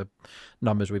 considering some of the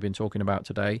numbers we've been talking about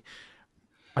today.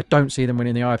 I don't see them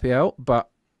winning the IPL, but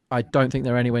I don't think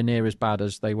they're anywhere near as bad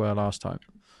as they were last time.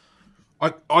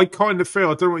 I kind of feel,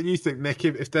 I don't know what you think, Nick,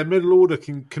 if their middle order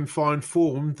can find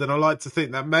form, then I like to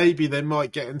think that maybe they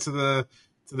might get into the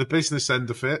business end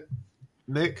of it.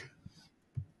 Nick?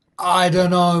 I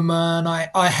don't know, man.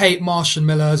 I hate Marsh and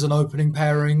Miller as an opening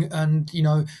pairing. And,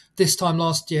 this time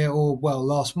last year,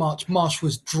 last March, Marsh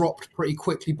was dropped pretty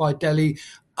quickly by Delhi.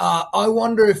 I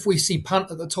wonder if we see Pant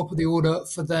at the top of the order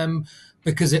for them,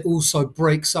 because it also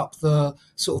breaks up the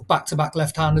sort of back-to-back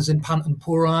left-handers in Pant and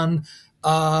Pooran.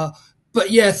 But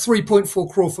yeah,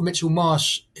 3.4 crore for Mitchell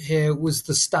Marsh here was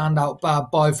the standout bad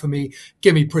buy for me.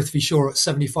 Give me Prithvi Shaw at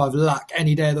 75 lakh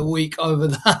any day of the week over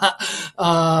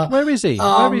that. Where is he?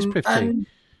 Where is Prithvi?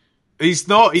 He's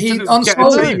not. He didn't get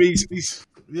a team. He's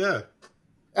yeah.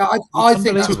 I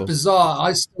think that's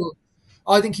bizarre.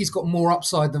 I think he's got more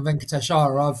upside than Venkatesh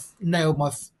Iyer. I've nailed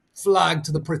my flag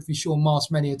to the Prithvi Shaw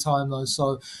mask many a time though,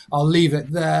 so I'll leave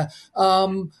it there.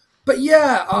 But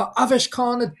yeah, Avesh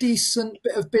Khan, a decent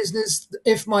bit of business.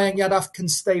 If Mayank Yadav can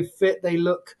stay fit, they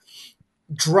look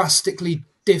drastically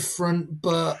different.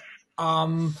 But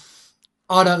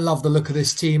I don't love the look of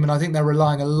this team, and I think they're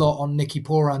relying a lot on Nicky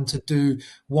Poran to do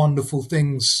wonderful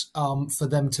things for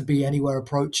them to be anywhere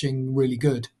approaching really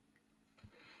good.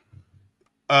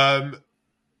 I'm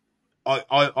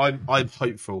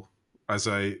hopeful as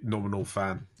a nominal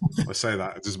fan. I say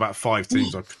that there's about 5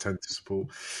 teams I pretend to support.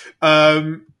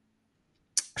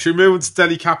 Should we move on to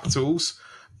Delhi Capitals?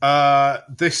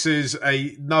 This is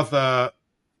another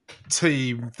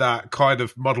team that kind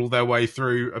of muddled their way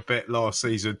through a bit last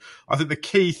season. I think the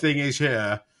key thing is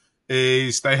here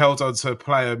is they held on to a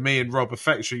player me and Rob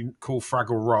affectionately call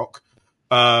Fraggle Rock.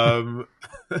 And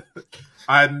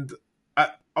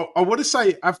I want to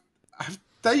say, have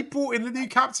they brought in the new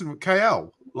captain with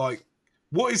KL? Like,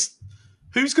 who's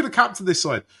going to captain this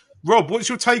side? Rob, what's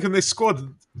your take on this squad?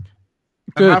 And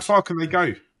Good. how far can they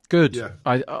go? Good. Yeah.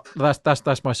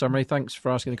 That's my summary. Thanks for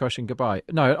asking the question. Goodbye.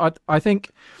 No, I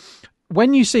think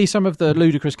when you see some of the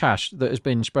ludicrous cash that has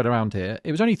been spread around here,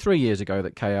 it was only 3 years ago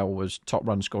that KL was top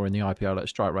run scorer in the IPL at a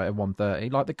strike rate of 130.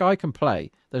 Like, the guy can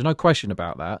play. There's no question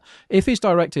about that. If his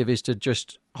directive is to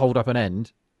just hold up an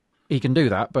end, he can do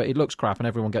that, but it looks crap and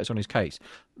everyone gets on his case.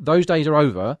 Those days are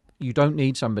over. You don't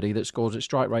need somebody that scores at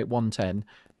strike rate 110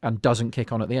 and doesn't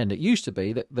kick on at the end. It used to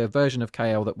be that the version of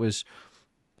KL that was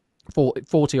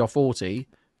 40 or 40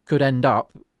 could end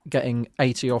up getting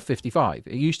 80 or 55.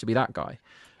 It used to be that guy.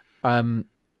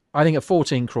 I think at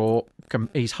 14 crore,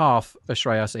 he's half a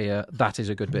Shreyas Iyer. That is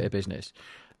a good bit of business.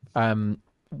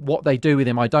 What they do with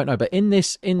him, I don't know. But in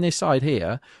this side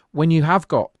here, when you have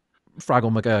got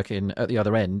Fraggle McGurkin at the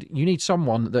other end, you need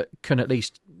someone that can at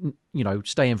least,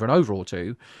 stay in for an over or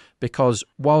two, because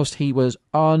whilst he was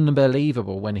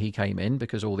unbelievable when he came in,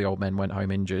 because all the old men went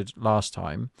home injured last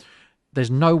time,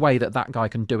 there's no way that guy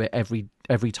can do it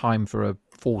every time for a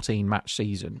 14 match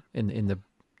season in the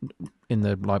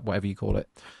like whatever you call it,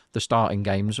 the starting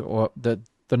games or the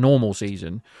normal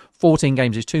season. 14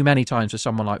 games is too many times for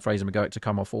someone like Fraser McGurk to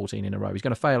come off 14 in a row. He's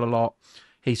going to fail a lot.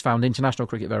 He's found international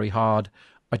cricket very hard.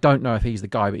 I don't know if he's the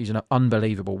guy, but he's an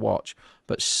unbelievable watch.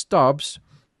 But Stubbs,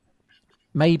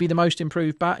 maybe the most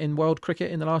improved bat in world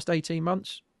cricket in the last 18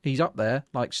 months. He's up there.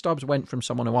 Like, Stubbs went from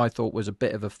someone who I thought was a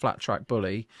bit of a flat track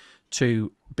bully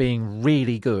to being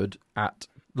really good at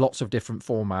lots of different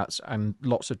formats and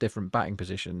lots of different batting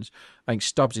positions. I think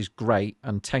Stubbs is great,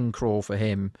 and 10 crore for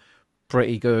him,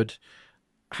 pretty good.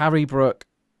 Harry Brook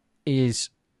he's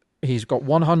got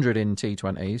 100 in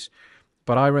T20s,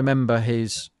 but I remember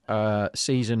his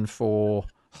season for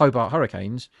Hobart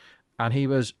Hurricanes, and he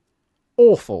was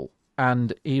awful.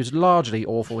 And he was largely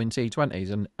awful in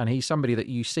T20s. And he's somebody that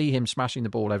you see him smashing the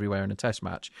ball everywhere in a test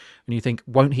match, and you think,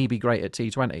 won't he be great at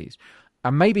T20s?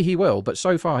 And maybe he will, but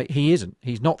so far he isn't.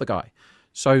 He's not the guy.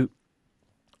 So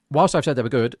whilst I've said they were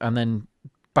good and then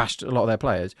bashed a lot of their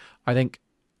players, I think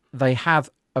they have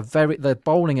their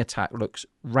bowling attack looks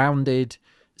rounded,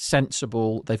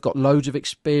 sensible. They've got loads of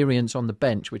experience on the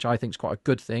bench, which I think is quite a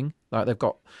good thing. Like, they've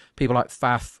got people like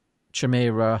Faf,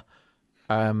 Chamira,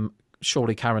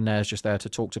 surely Karen Nair's just there to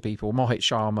talk to people, Mohit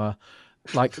Sharma.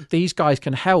 Like, these guys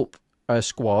can help a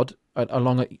squad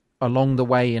along the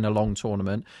way in a long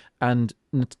tournament. And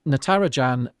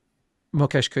Natarajan,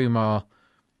 Mukesh Kumar,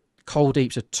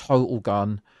 Kuldeep's a total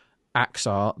gun,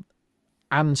 Axar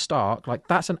and Stark, like,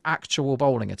 that's an actual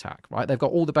bowling attack, right? They've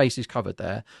got all the bases covered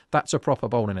there. That's a proper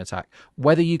bowling attack.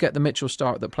 Whether you get the Mitchell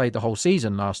Stark that played the whole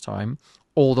season last time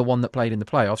or the one that played in the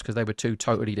playoffs, because they were two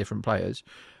totally different players,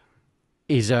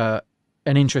 is an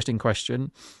interesting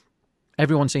question.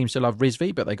 Everyone seems to love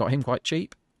Rizvi, but they got him quite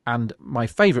cheap. And my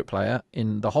favourite player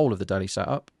in the whole of the Delhi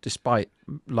setup, despite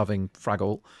loving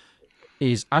Fraggle,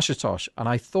 is Ashutosh. And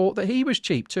I thought that he was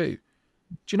cheap too.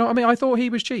 Do you know what I mean? I thought he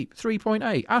was cheap.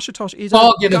 3.8. Ashutosh is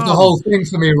bargain of the whole thing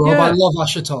for me, Rob. Yeah. I love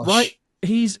Ashutosh. Right?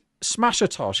 He's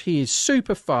Smashatosh. He is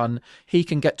super fun. He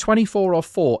can get 24 off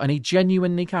 4, and he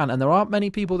genuinely can. And there aren't many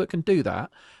people that can do that.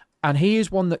 And he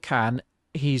is one that can.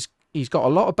 He's got a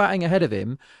lot of batting ahead of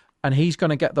him, and he's going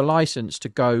to get the license to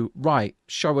go, right,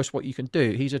 show us what you can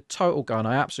do. He's a total gun.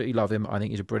 I absolutely love him. I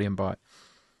think he's a brilliant buy.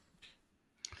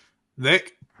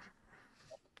 Nick?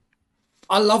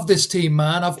 I love this team,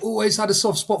 man. I've always had a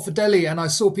soft spot for Delhi, and I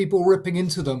saw people ripping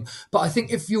into them. But I think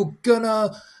if you're going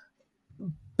to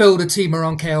build a team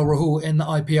around KL Rahul in the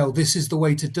IPL, this is the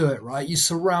way to do it, right? You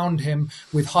surround him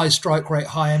with high strike rate,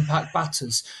 high impact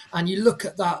batters. And you look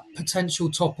at that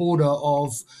potential top order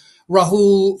of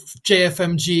Rahul,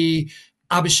 JFMG,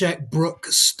 Abhishek, Brook,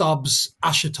 Stubbs,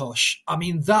 Ashutosh. I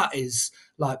mean, that is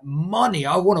like money.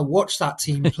 I want to watch that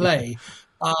team play.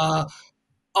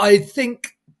 I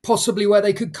think possibly where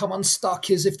they could come unstuck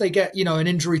is if they get, an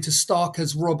injury to Stark,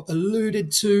 as Rob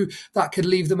alluded to. That could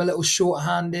leave them a little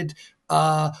short-handed.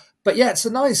 But yeah, it's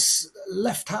a nice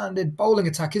left-handed bowling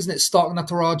attack, isn't it? Stark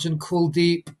Natarajan,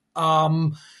 Kuldeep.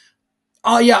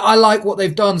 Oh yeah, I like what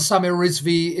they've done. Samir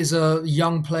Rizvi is a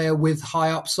young player with high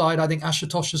upside. I think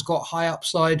Ashutosh has got high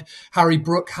upside. Harry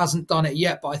Brook hasn't done it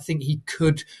yet, but I think he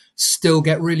could still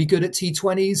get really good at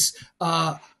T20s.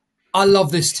 I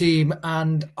love this team,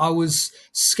 and I was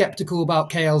skeptical about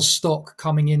KL's stock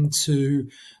coming into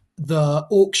the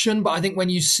auction, but I think when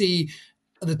you see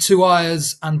the two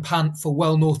Ayers and Pant for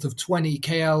well north of 20,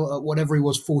 KL at whatever he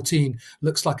was, 14,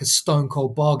 looks like a stone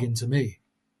cold bargain to me.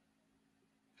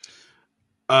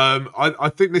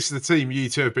 I think this is the team you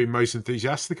two have been most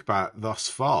enthusiastic about thus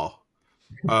far.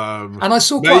 And I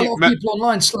saw quite a lot of people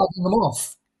online slagging them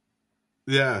off.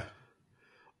 Yeah.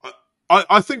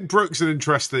 I think Brook's an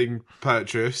interesting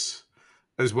purchase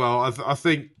as well. I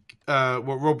think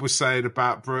what Rob was saying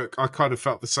about Brook, I kind of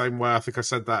felt the same way. I think I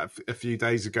said that a few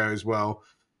days ago as well.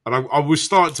 And I was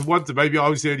starting to wonder, maybe I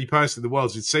was the only person in the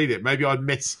world who'd seen it. Maybe I'd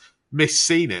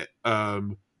misseen it.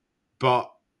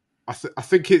 But I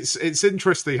think it's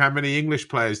interesting how many English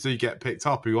players do get picked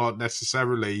up who aren't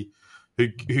necessarily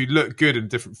who look good in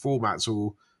different formats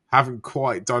or haven't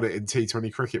quite done it in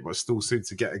T20 cricket, but still seem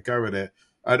to get a go at it.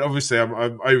 And obviously, I'm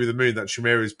over the moon that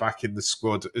Shamir is back in the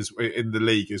squad in the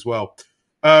league as well.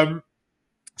 So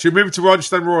we move to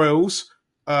Rajasthan Royals.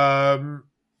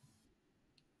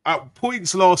 At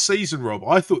points last season, Rob,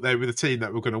 I thought they were the team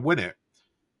that were going to win it.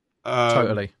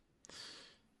 Totally.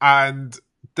 And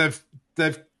they've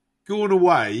gone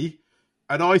away,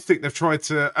 and I think they've tried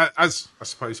to, as I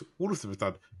suppose all of them have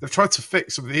done, they've tried to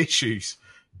fix some of the issues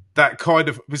that kind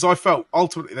of, because I felt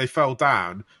ultimately they fell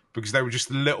down because they were just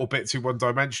a little bit too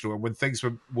one-dimensional, and when things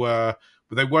were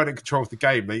when they weren't in control of the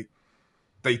game,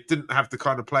 they didn't have the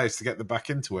kind of players to get them back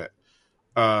into it.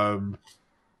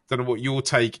 Don't know what your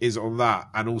take is on that,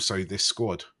 and also this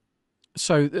squad.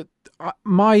 So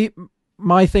my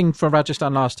thing for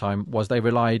Rajasthan last time was they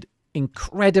relied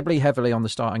incredibly heavily on the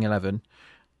starting 11,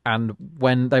 and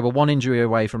when they were one injury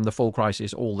away from the full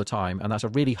crisis all the time, and that's a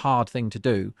really hard thing to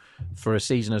do for a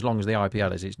season as long as the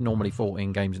IPL is. It's normally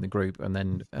 14 games in the group, and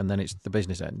then it's the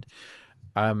business end.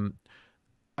 I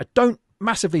don't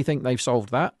massively think they've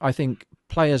solved that. I think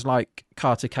players like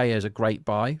Kartikeya is a great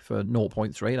buy for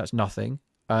 0.3. That's nothing.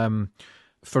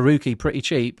 Faruqi pretty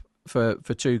cheap for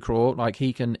 2 crore. Like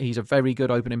he's a very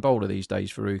good opening bowler these days,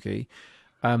 Faruqi.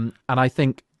 And I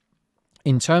think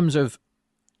in terms of,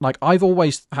 like, I've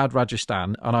always had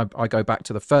Rajasthan, and I go back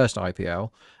to the first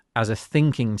IPL, as a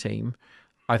thinking team.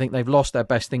 I think they've lost their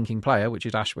best thinking player, which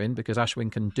is Ashwin, because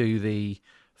Ashwin can do the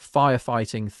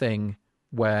firefighting thing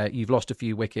where you've lost a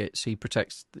few wickets. He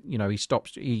protects,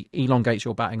 he elongates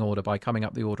your batting order by coming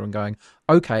up the order and going,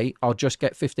 okay, I'll just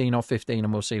get 15 off 15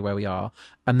 and we'll see where we are.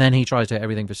 And then he tries to hit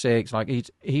everything for 6.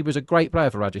 Like, he was a great player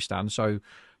for Rajasthan. So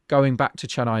going back to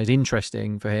Chennai is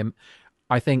interesting for him.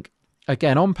 I think,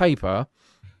 again, on paper,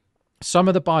 some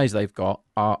of the buys they've got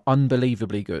are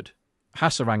unbelievably good.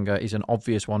 Hasaranga is an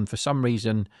obvious one. For some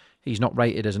reason, he's not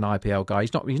rated as an IPL guy.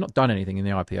 He's not done anything in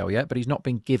the IPL yet, but he's not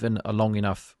been given a long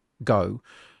enough go.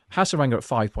 Hasaranga at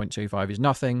 5.25 is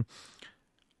nothing.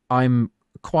 I'm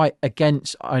quite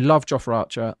against, I love Jofra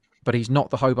Archer, but he's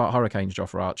not the Hobart Hurricanes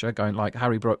Jofra Archer, going like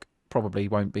Harry Brook probably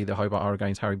won't be the Hobart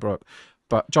Hurricanes Harry Brook,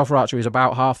 but Jofra Archer is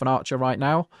about half an Archer right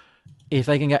now. If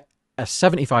they can get a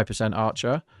 75%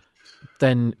 Archer,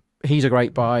 then he's a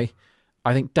great buy.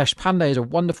 I think Deshpande is a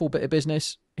wonderful bit of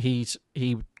business. He's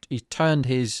turned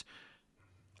his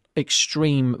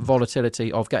extreme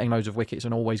volatility of getting loads of wickets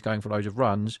and always going for loads of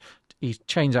runs. He's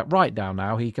changed that right down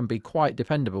now. He can be quite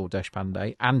dependable,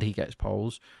 Deshpande, and he gets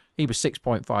poles. He was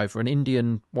 6.5 for an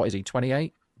Indian,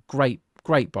 28?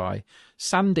 Great buy.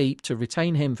 Sandeep, to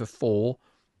retain him for 4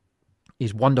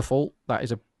 is wonderful. That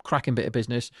is a cracking bit of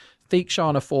business.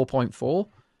 Theekshana 4.4.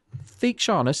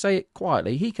 Theekshana, say it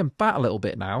quietly, he can bat a little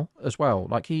bit now as well.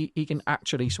 Like he can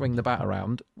actually swing the bat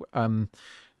around. I'm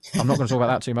not going to talk about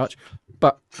that too much,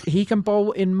 but he can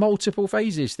bowl in multiple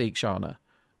phases, Theekshana.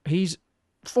 He's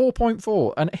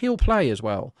 4.4 and he'll play as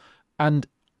well. And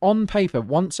on paper,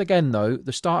 once again, though,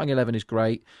 the starting 11 is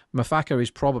great. Mafaka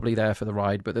is probably there for the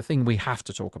ride, but the thing we have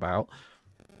to talk about,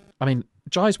 I mean,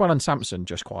 Jaiswal and Sampson,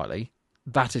 just quietly,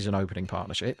 that is an opening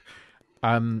partnership.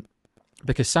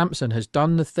 Because Sampson has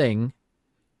done the thing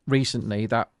recently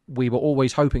that we were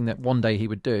always hoping that one day he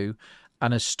would do,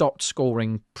 and has stopped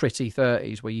scoring pretty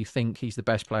 30s where you think he's the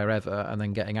best player ever and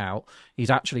then getting out.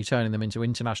 He's actually turning them into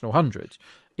international hundreds.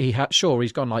 He's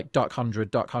gone like duck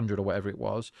 100 or whatever it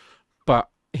was, but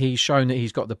he's shown that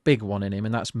he's got the big one in him,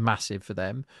 and that's massive for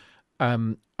them.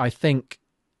 I think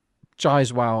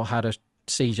Jaiswal had a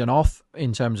season off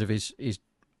in terms of his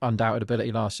undoubted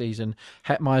ability last season.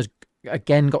 Hetmeyer's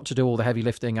again got to do all the heavy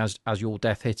lifting as your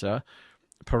death hitter.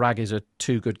 Parag is a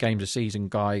 2 good games a season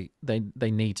guy. They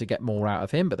need to get more out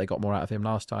of him, but they got more out of him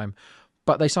last time.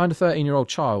 But they signed a 13-year-old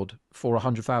child for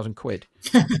 100,000 quid.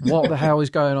 What the hell is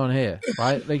going on here,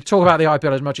 right? They talk about the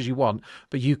IPL as much as you want,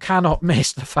 but you cannot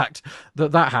miss the fact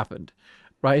that happened,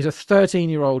 right? He's a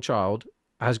 13-year-old child,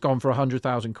 has gone for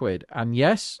 100,000 quid. And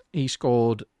yes, he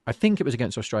scored, I think it was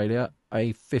against Australia,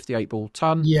 a 58-ball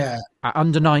ton. Yeah. At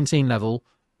under 19 level,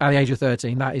 at the age of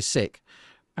 13, that is sick.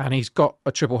 And he's got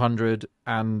a 100,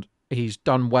 and he's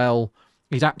done well.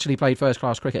 He's actually played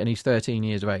first-class cricket and he's 13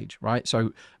 years of age, right?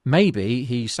 So maybe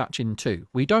he's Sachin too.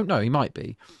 We don't know. He might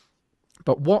be.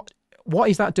 But what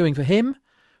is that doing for him?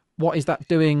 What is that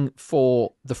doing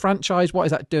for the franchise? What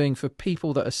is that doing for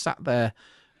people that are sat there?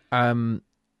 What's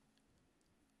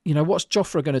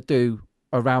Jofra going to do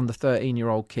around the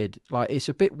 13-year-old kid? Like, it's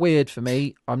a bit weird for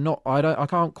me. I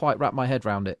can't quite wrap my head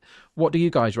around it. What do you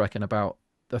guys reckon about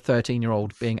the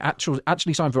 13-year-old being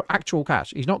actually signed for actual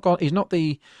cash? He's not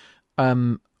the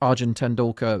Arjun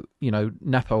Tendulkar,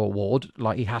 Nepo award,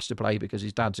 like he has to play because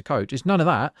his dad's a coach. It's none of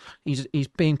that. He's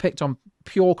being picked on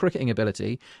pure cricketing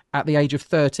ability at the age of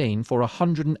 13 for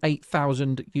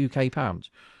 108,000 UK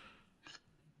pounds.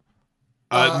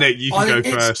 Nick, you can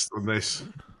go first on this.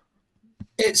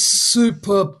 It's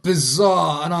super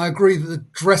bizarre, and I agree that the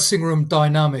dressing room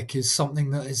dynamic is something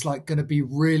that is like going to be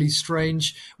really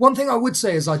strange. One thing I would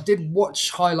say is I did watch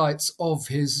highlights of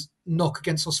his knock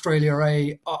against Australia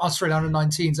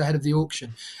under-19s ahead of the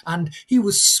auction, and he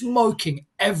was smoking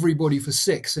everybody for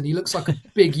 6, and he looks like a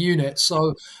big unit.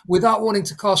 So without wanting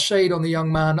to cast shade on the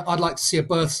young man, I'd like to see a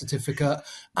birth certificate,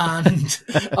 and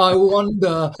I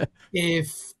wonder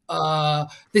if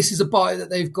this is a buy that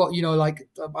they've got,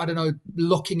 I don't know,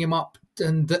 locking him up,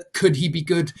 and that could he be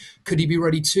good? Could he be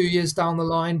ready 2 years down the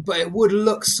line? But it would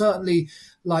look certainly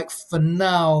like for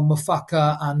now,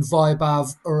 Mafaka and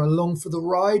Vaibhav are along for the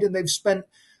ride, and they've spent,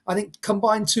 I think,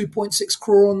 combined 2.6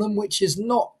 crore on them, which is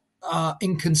not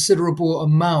inconsiderable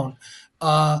amount.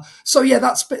 So yeah,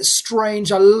 that's a bit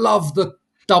strange. I love the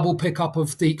double pickup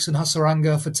of Deeks and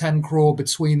Hasaranga for 10 crore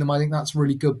between them. I think that's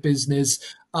really good business.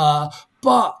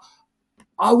 But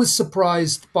I was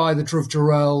surprised by the Dhruv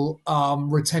Jurel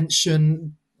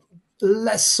retention,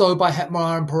 less so by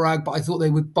Hetmeyer and Parag, but I thought they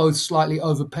were both slightly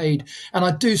overpaid. And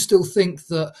I do still think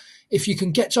that if you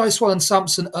can get Jaiswal and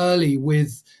Sampson early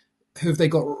with, who have they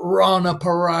got, Rana,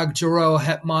 Parag, Jurel,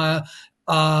 Hetmeyer,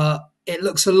 it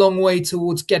looks a long way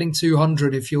towards getting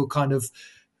 200 if you're kind of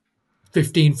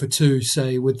 15 for 2,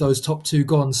 say, with those top 2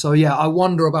 gone. So yeah, I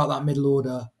wonder about that middle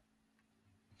order.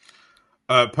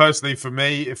 Personally, for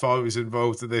me, if I was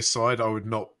involved in this side, I would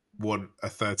not want a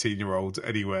 13-year-old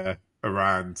anywhere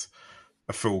around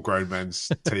a full-grown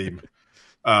men's team.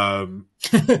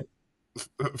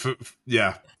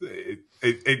 Yeah,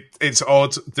 it's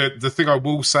odd. The thing I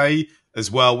will say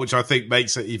as well, which I think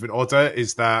makes it even odder,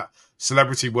 is that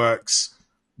celebrity works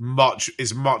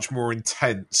is much more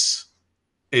intense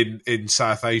in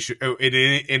South Asia,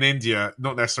 in India,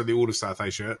 not necessarily all of South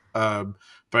Asia,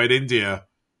 but in India,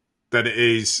 than it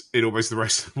is in almost the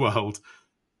rest of the world.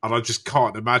 And I just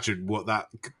can't imagine what that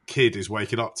kid is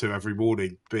waking up to every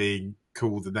morning, being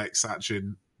called the next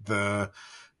Sachin,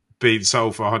 being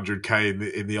sold for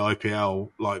 100k in the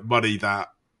IPL, like money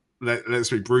that, let's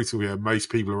be brutal here, most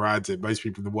people around him, most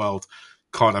people in the world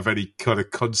can't have any kind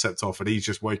of concept of, and he's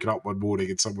just waking up one morning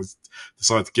and someone's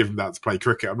decided to give him that to play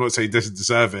cricket. I'm not saying he doesn't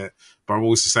deserve it, but I'm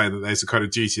also saying that there's a kind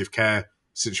of duty of care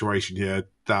situation here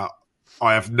that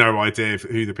I have no idea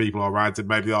who the people are around him.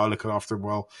 Maybe they are looking after him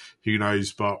well, who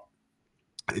knows, but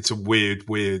it's a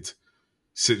weird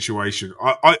situation.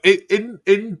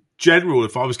 In general,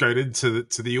 if I was going into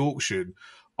the auction,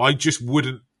 I just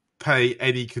wouldn't pay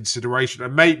any consideration.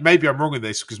 And maybe I'm wrong in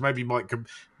this, because maybe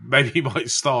he might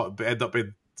start but end up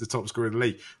in the top scorer in the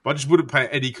league. But I just wouldn't pay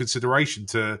any consideration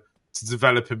to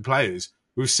developing players.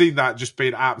 We've seen that just be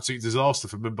an absolute disaster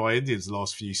for Mumbai Indians the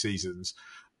last few seasons.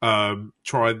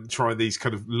 Trying these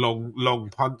kind of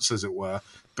long punts, as it were.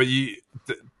 But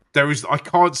I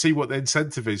can't see what the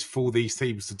incentive is for these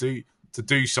teams to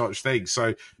do such things.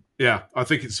 So yeah, I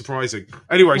think it's surprising.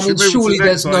 Anyway, surely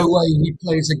there's no way he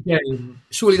plays a game.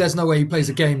 Surely there's no way he plays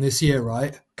a game this year,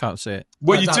 right? Can't see it.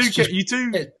 Well,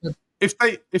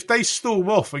 if they storm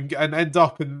off and end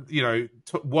up in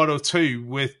 1 or 2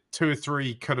 with 2 or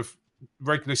 3 kind of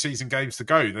regular season games to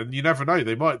go, then you never know.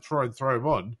 They might try and throw him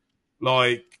on.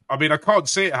 I can't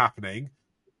see it happening,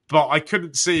 but I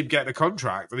couldn't see him getting a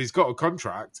contract, and he's got a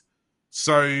contract.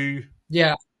 So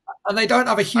yeah. And they don't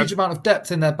have a huge amount of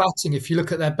depth in their batting. If you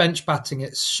look at their bench batting,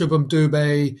 it's Shubham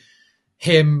Dubey,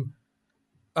 him,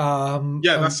 Yeah,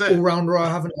 that's it. All-rounder I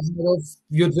haven't heard of,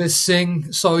 Yudhvir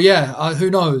Singh. So, yeah, who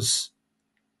knows?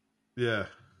 Yeah.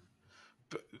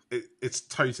 It's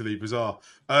totally bizarre.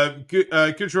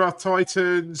 Gujarat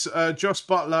Titans. Josh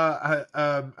Butler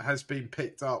has been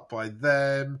picked up by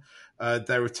them.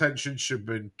 Their retention: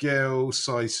 Shubman Gill,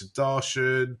 Sai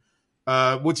Sudarshan.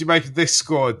 What do you make of this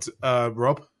squad,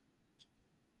 Rob?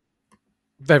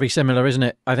 Very similar, isn't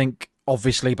it? I think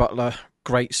obviously Butler,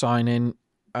 great signing.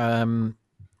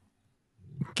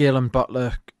 Gill and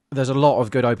Butler. There's a lot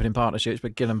of good opening partnerships,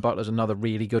 but Gill and Butler's another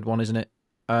really good one, isn't it?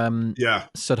 Yeah.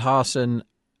 Sudarshan,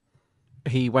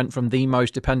 he went from the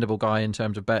most dependable guy in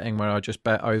terms of betting, where I just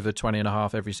bet over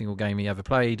 20.5 every single game he ever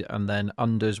played, and then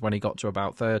unders when he got to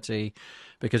about 30,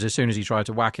 because as soon as he tried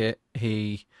to whack it,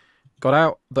 he got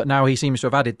out. But now he seems to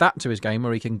have added that to his game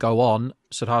where he can go on.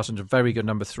 Sudarshan's a very good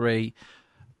number 3.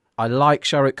 I like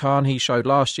Shahrukh Khan. He showed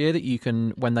last year that you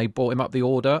can, when they brought him up the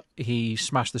order, he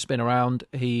smashed the spin around.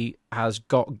 He has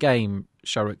got game,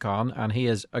 Shahrukh Khan, and he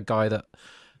is a guy that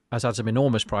has had some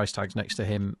enormous price tags next to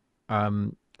him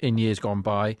in years gone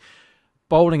by.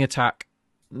 Bowling attack,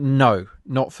 no,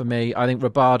 not for me. I think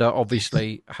Rabada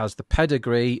obviously has the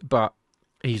pedigree, but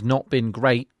he's not been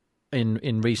great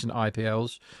in recent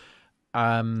IPLs.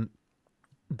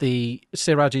 The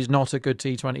Siraj is not a good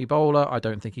T20 bowler. I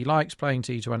don't think he likes playing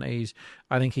T20s.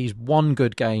 I think he's one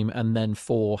good game and then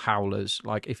 4 howlers.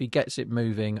 Like, if he gets it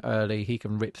moving early, he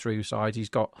can rip through sides. He's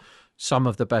got some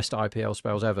of the best IPL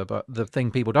spells ever, but the thing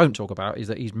people don't talk about is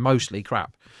that he's mostly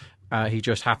crap. He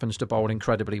just happens to bowl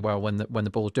incredibly well when the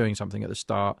ball's doing something at the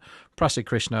start. Prasid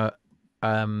Krishna,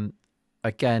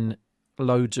 again,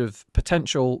 loads of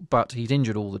potential, but he's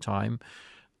injured all the time.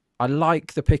 I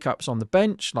like the pickups on the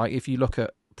bench. Like, if you look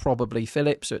at probably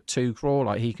Phillips at 2 crore,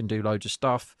 like, he can do loads of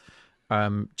stuff.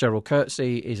 Gerald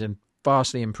Coetzee is a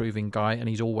vastly improving guy, and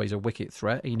he's always a wicket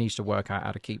threat. He needs to work out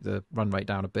how to keep the run rate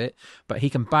down a bit, but he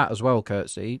can bat as well,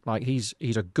 Coetzee. Like, he's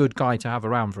a good guy to have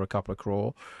around for a couple of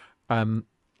crore.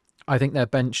 I think their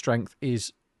bench strength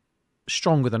is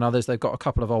stronger than others. They've got a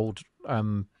couple of old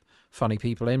funny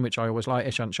people in, which I always like.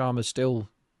 Ishant Sharma's still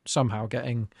somehow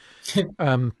getting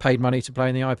paid money to play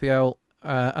in the IPL.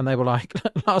 And they were like,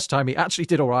 last time he actually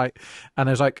did all right. And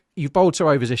I was like, you've bowled 2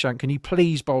 overs, Ishant. Can you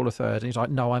please bowl a third? And he's like,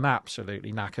 no, I'm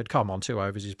absolutely knackered. Come on, 2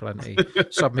 overs is plenty.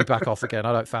 Sub me back off again.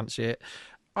 I don't fancy it.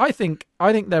 I think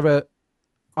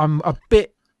I'm a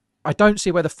bit, I don't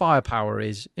see where the firepower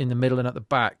is in the middle and at the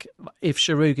back. If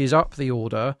Shahrukh is up the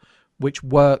order, which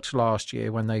worked last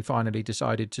year when they finally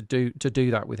decided to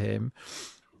do that with him,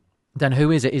 then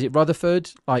who is it? Is it Rutherford?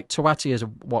 Like, Tawati is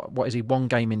what is he? 1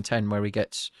 game in 10 where he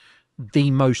gets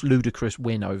the most ludicrous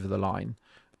win over the line.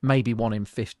 Maybe 1 in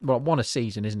 50. Well, 1 a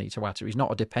season, isn't he, Tawati? He's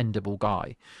not a dependable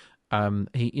guy.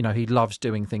 He loves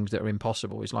doing things that are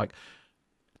impossible. He's like,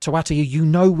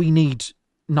 Tawati, we need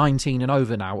 19 and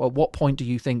over now. At what point do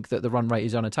you think that the run rate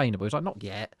is unattainable? He's like, not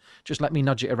yet. Just let me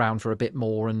nudge it around for a bit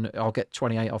more and I'll get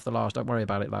 28 off the last. Don't worry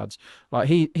about it, lads. Like,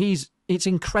 it's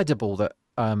incredible that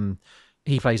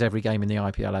he plays every game in the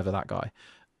IPL ever, that guy.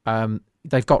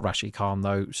 They've got Rashid Khan,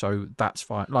 though, so that's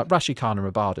fine. Like, Rashid Khan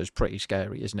and Rabada is pretty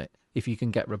scary, isn't it? If you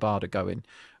can get Rabada going.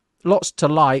 Lots to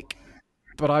like,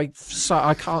 but I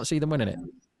can't see them winning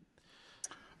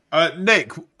it.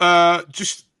 Nick,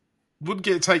 just wouldn't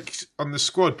get a take on the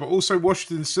squad, but also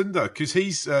Washington Sundar, because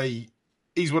he's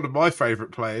one of my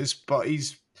favourite players, but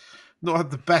he's not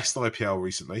had the best IPL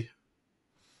recently.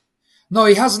 No,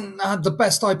 he hasn't had the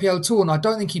best IPL at all, and I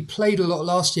don't think he played a lot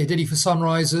last year, did he, for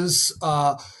Sunrisers?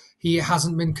 He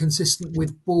hasn't been consistent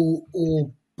with ball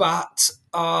or bat.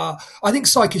 I think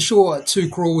Sai Kishore at 2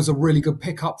 crore was a really good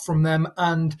pickup from them.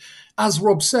 And as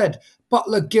Rob said,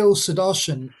 Butler, Gill,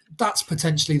 Sudarshan, that's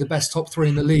potentially the best top 3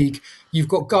 in the league. You've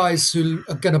got guys who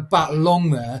are going to bat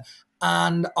along there.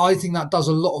 And I think that does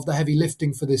a lot of the heavy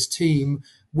lifting for this team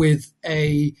with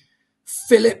a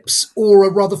Phillips or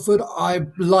a Rutherford. I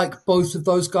like both of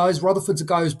those guys. Rutherford's a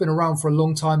guy who's been around for a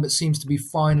long time but seems to be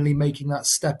finally making that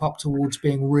step up towards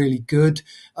being really good.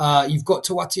 You've got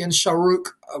Tawati and Shahrukh,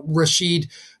 Rashid.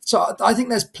 So I think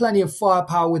there's plenty of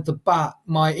firepower with the bat.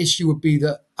 My issue would be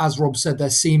that, as Rob said, their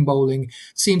seam bowling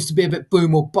seems to be a bit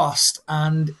boom or bust.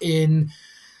 And in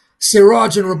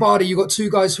Siraj and Rabada, you've got 2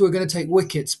 guys who are going to take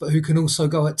wickets but who can also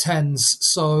go at 10s.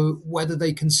 So whether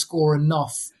they can score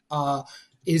enough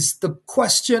is the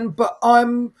question, but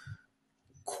I'm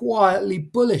quietly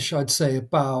bullish, I'd say,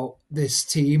 about this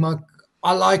team.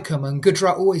 I like them, and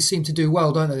Gujarat always seem to do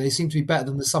well, don't they? They seem to be better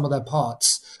than the sum of their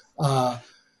parts.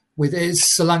 With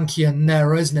it's Solanki and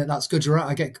Nera, isn't it? That's Gujarat.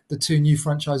 I get the 2 new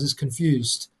franchises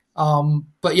confused.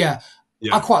 But yeah,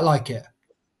 I quite like it.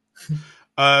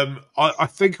 I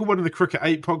think on one of the Cricket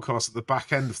 8 podcasts at the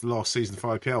back end of the last season of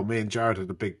IPL, me and Jared had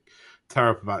a big tear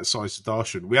up about Sai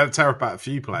Sudarshan. We had a tear up about a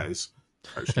few players,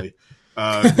 actually.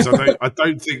 Because I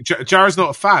don't think Jared's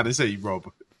not a fan, is he,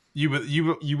 Rob? You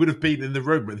would have been in the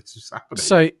room when this was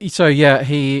happening. So yeah,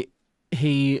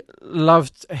 he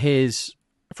loved his,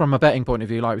 from a betting point of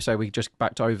view, like we say, we just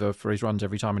backed over for his runs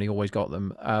every time and he always got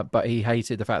them. But he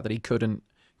hated the fact that he couldn't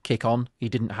kick on. He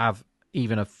didn't have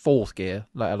even a fourth gear,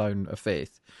 let alone a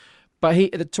fifth. But he,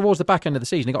 towards the back end of the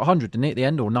season, he got 100, didn't he, at the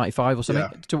end, or 95 or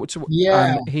something?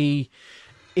 Yeah. He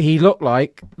looked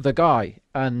like the guy,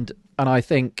 and I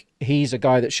think he's a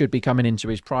guy that should be coming into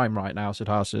his prime right now,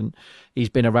 Sudarshan. He's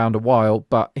been around a while,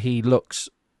 but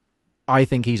I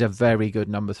think he's a very good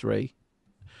number 3.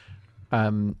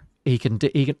 He can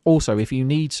also, if you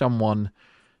need someone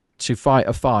to fight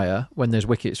a fire when there's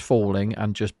wickets falling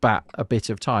and just bat a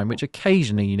bit of time, which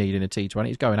occasionally you need in a T20,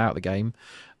 he's going out of the game.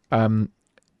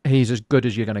 He's as good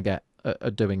as you're going to get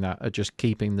at doing that, at just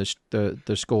keeping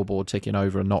the scoreboard ticking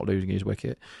over and not losing his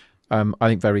wicket. I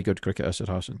think very good cricketer,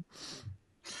 Sudarshan.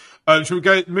 Should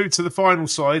we move to the final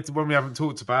side, the one we haven't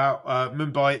talked about?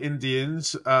 Mumbai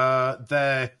Indians,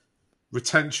 their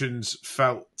retentions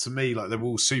felt to me like they were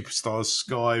all superstars.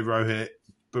 Sky, Rohit,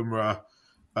 Bumrah,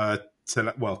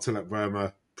 Tilak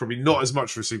Verma, probably not as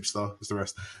much for a superstar as the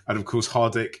rest. And of course,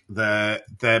 Hardik,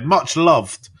 they're much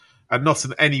loved and not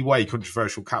in any way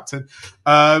controversial captain.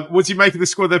 What do you make of the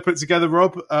squad they put together,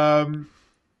 Rob?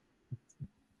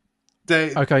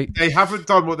 They haven't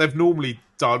done what they've normally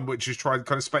done, which is try and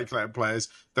kind of speculate on players,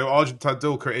 though Arjun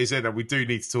Tendulkar is in, and we do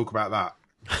need to talk about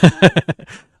that.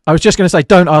 I was just going to say,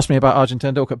 don't ask me about Arjun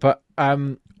Tendulkar, but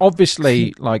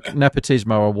obviously, like,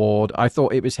 Nepotismo award, I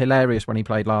thought it was hilarious when he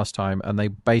played last time, and they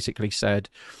basically said,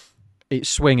 it's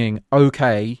swinging,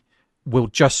 okay, we'll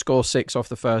just score 6 off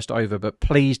the first over, but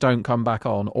please don't come back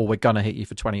on, or we're going to hit you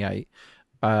for 28.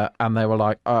 And they were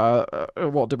like,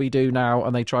 what do we do now?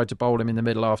 And they tried to bowl him in the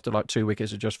middle after like 2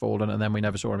 wickets had just fallen, and then we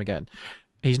never saw him again.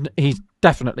 He's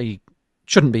definitely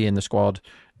shouldn't be in the squad.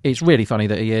 It's really funny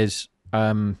that he is.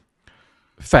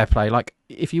 Fair play. Like,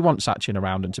 if you want Sachin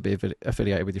around and to be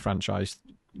affiliated with your franchise,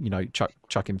 you know,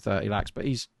 chuck him 30 lakhs. But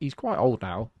he's quite old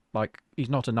now. Like, he's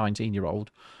not a 19-year-old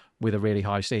with a really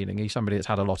high ceiling. He's somebody that's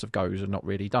had a lot of goes and not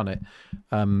really done it.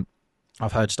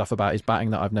 I've heard stuff about his batting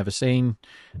that I've never seen.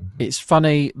 It's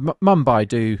funny. Mumbai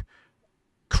do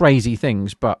crazy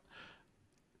things, but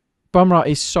Bumrah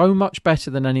is so much better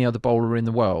than any other bowler in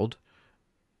the world.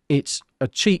 It's a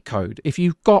cheat code. If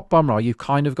you've got Bumrah, you've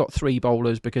kind of got 3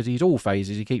 bowlers, because he's all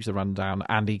phases. He keeps the run down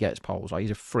and he gets poles. Like,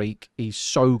 he's a freak. He's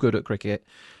so good at cricket.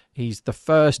 He's the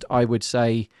first, I would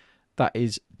say, that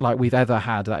is like we've ever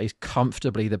had that is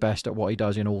comfortably the best at what he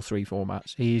does in all 3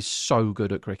 formats. He is so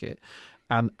good at cricket.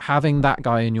 And having that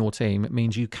guy in your team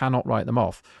means you cannot write them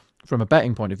off. From a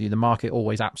betting point of view, the market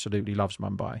always absolutely loves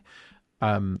Mumbai.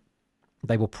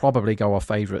 They will probably go off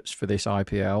favourites for this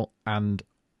IPL. And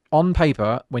on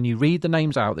paper, when you read the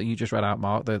names out that you just read out,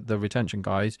 Mark, the retention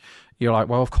guys, you're like,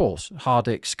 well, of course,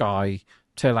 Hardik, Sky,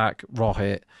 Tilak,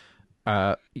 Rohit,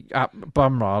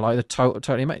 Bumrah, like the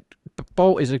totally mate.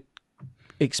 Bolt is a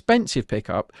expensive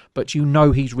pickup, but you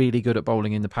know he's really good at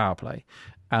bowling in the power play.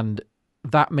 And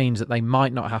that means that they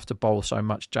might not have to bowl so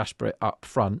much Jasprit up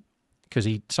front, because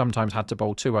he sometimes had to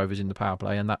bowl 2 overs in the power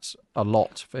play, and that's a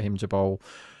lot for him to bowl.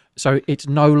 So it's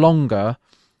no longer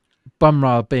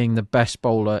Bumrah being the best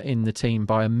bowler in the team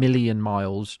by a million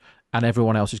miles and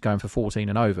everyone else is going for 14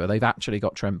 and over. They've actually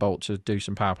got Trent Boult to do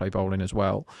some power play bowling as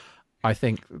well. I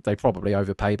think they probably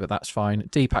overpay, but that's fine.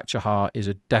 Deepak Chahar is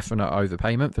a definite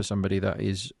overpayment for somebody that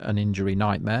is an injury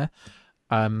nightmare.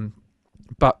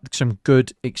 But some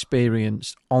good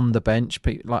experience on the bench.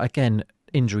 Like, again,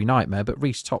 injury nightmare, but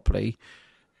Reece Topley,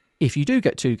 if you do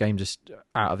get 2 games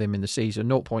out of him in the season,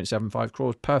 0.75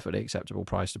 crores, perfectly acceptable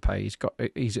price to pay.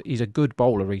 He's a good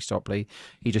bowler, Reece Topley.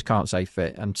 He just can't stay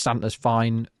fit. And Santner's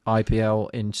fine, IPL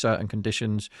in certain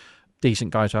conditions,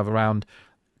 decent guy to have around.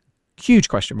 Huge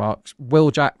question marks.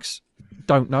 Will Jacks,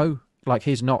 don't know. Like,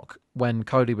 his knock when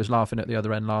Kohli was laughing at the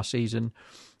other end last season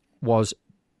was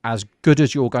as good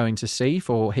as you're going to see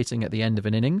for hitting at the end of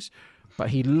an innings, but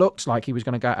he looked like he was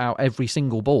going to get out every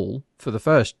single ball for the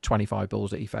first 25 balls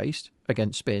that he faced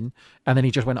against spin, and then he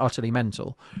just went utterly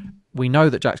mental. We know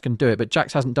that Jacks can do it, but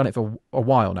Jacks hasn't done it for a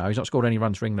while now. He's not scored any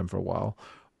runs for England for a while.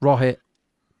 Rohit,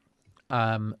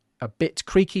 a bit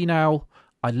creaky now.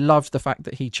 I loved the fact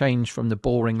that he changed from the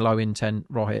boring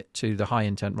low-intent Rohit to the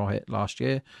high-intent Rohit last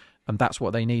year, and that's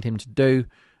what they need him to do.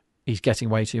 He's getting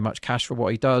way too much cash for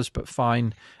what he does, but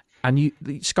fine. And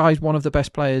Sky's one of the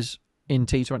best players in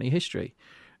T20 history.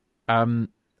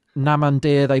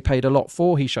 Namandir, they paid a lot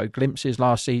for. He showed glimpses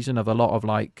last season of a lot of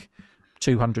like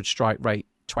 200 strike rate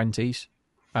 20s.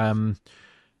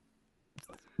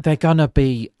 They're going to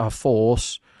be a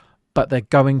force, but they're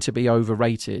going to be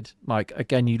overrated. Like,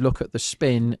 again, you look at the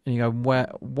spin and you go,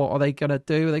 what are they going to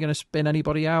do? Are they going to spin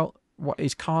anybody out? What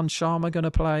is Khan Sharma going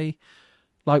to play?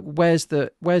 Like, where's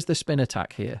the spin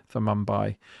attack here for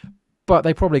Mumbai? But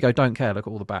they probably go, don't care, look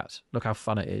at all the bats. Look how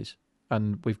fun it is.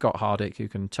 And we've got Hardik who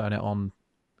can turn it on,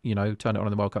 turn it on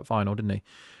in the World Cup final, didn't he?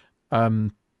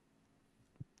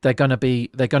 They're going to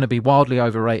be wildly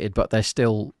overrated, but they're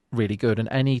still really good. And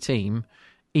any team,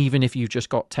 even if you've just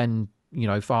got 10,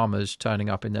 farmers turning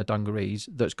up in their dungarees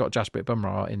that's got Jasprit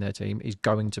Bumrah in their team, is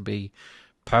going to be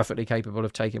perfectly capable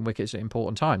of taking wickets at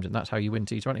important times. And that's how you win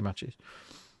T20 matches.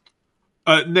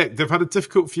 Nick, they've had a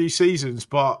difficult few seasons,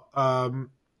 but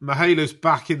Mahela's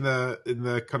back in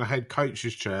the kind of head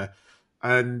coach's chair,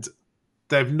 and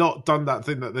they've not done that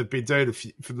thing that they've been doing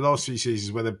for the last few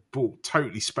seasons where they've bought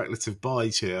totally speculative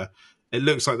buys here. It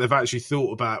looks like they've actually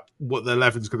thought about what the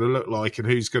 11's going to look like and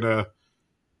who's going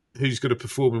to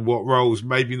perform in what roles.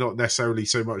 Maybe not necessarily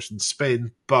so much in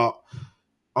spin, but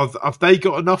have they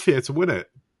got enough here to win it?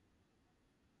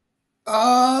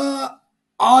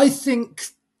 I think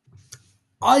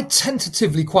I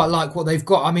tentatively quite like what they've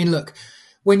got. I mean, look,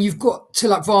 when you've got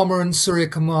Tilak Varma and Surya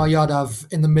Kumar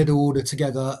Yadav in the middle order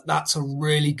together, that's a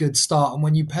really good start. And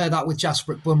when you pair that with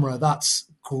Jasprit Bumrah, that's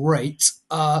great.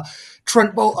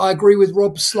 Trent Bolt, I agree with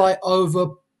Rob, slight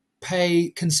overpay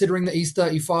considering that he's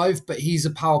 35, but he's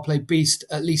a power play beast.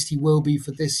 At least he will be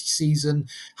for this season.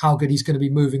 How good he's going to be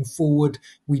moving forward,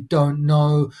 we don't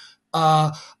know.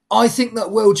 I think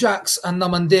that Will Jacks and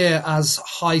Namandir as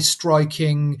high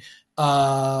striking,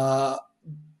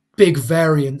 big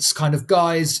variance kind of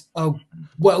guys are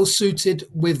well suited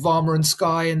with Varma and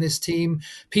Sky in this team.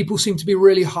 People seem to be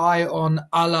really high on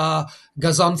Ala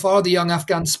Ghazanfar, the young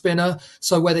Afghan spinner.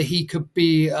 So whether he could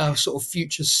be a sort of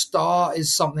future star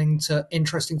is something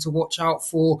interesting to watch out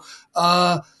for.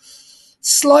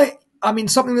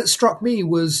 Something that struck me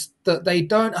was that they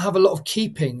don't have a lot of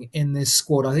keeping in this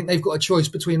squad. I think they've got a choice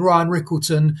between Ryan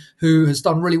Rickleton, who has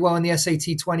done really well in the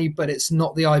SAT20, but it's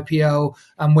not the IPL,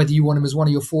 and whether you want him as one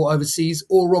of your 4 overseas,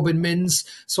 or Robin Minns.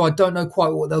 So I don't know quite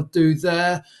what they'll do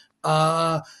there.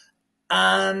 And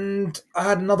I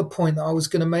had another point that I was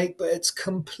going to make, but it's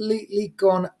completely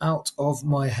gone out of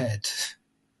my head.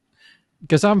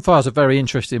 Ghazanfar's a very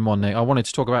interesting one, Nick. I wanted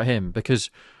to talk about him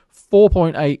because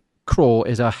 4.8 crore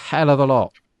is a hell of a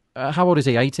lot. How old is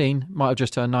he? 18? Might have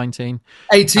just turned 19.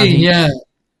 18, yeah.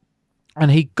 And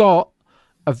he got,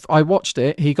 I watched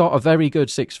it, he got a very good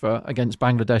 6 for against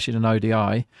Bangladesh in an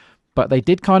ODI, but they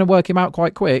did kind of work him out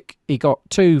quite quick. He got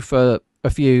 2 for a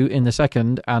few in the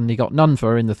second, and he got none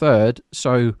for in the third.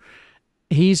 So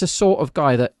he's a sort of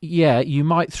guy that, you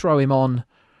might throw him on,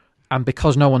 and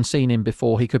because no one's seen him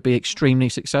before, he could be extremely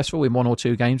successful in 1 or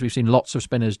 2 games. We've seen lots of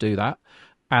spinners do that.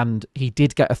 And he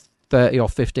did get a 30 or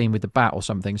 15 with the bat or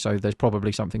something, so there's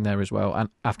probably something there as well. And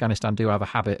Afghanistan do have a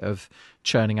habit of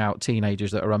churning out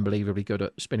teenagers that are unbelievably good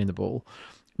at spinning the ball.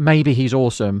 Maybe he's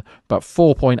awesome, but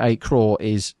 4.8 crore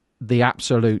is the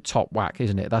absolute top whack,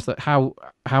 isn't it? That's how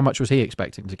much was he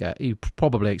expecting to get? He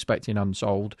probably expecting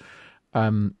unsold.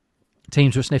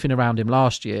 Teams were sniffing around him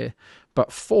last year,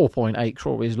 but 4.8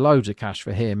 crore is loads of cash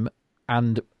for him.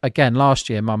 And again, last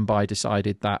year Mumbai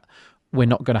decided that we're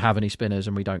not going to have any spinners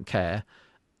and we don't care.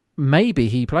 Maybe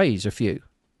he plays a few.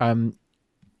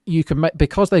 You can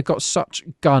because they've got such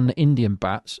gun Indian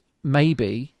bats.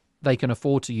 Maybe they can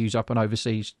afford to use up an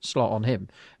overseas slot on him.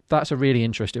 That's a really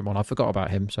interesting one. I forgot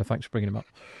about him, so thanks for bringing him up.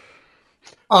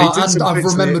 And I've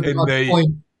remembered my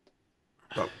point.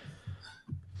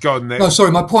 Go on, Nick. No,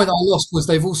 sorry, my point that I lost was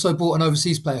they've also bought an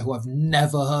overseas player who I've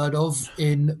never heard of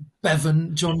in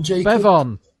Bevan John Jacob.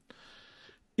 Bevan.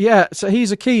 Yeah, so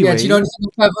he's a Kiwi. Yeah, do you know anything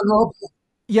about Bevan, Rob?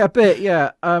 Yeah, a bit,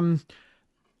 yeah.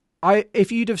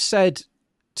 If you'd have said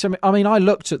to me, I mean, I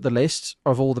looked at the list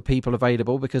of all the people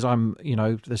available because I'm,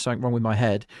 there's something wrong with my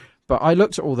head. But I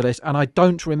looked at all the list and I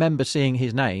don't remember seeing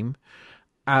his name.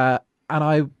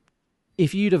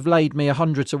 If you'd have laid me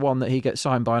 100 to 1 that he gets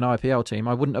signed by an IPL team,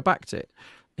 I wouldn't have backed it.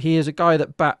 He is a guy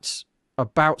that bats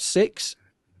about 6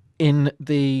 in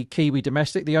the Kiwi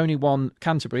domestic. The only one,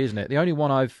 Canterbury, isn't it? The only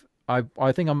one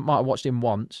I think I might have watched him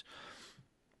once.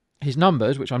 His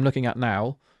numbers, which I'm looking at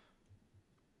now,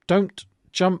 don't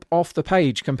jump off the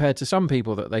page compared to some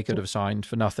people that they could have signed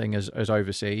for nothing as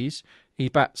overseas. He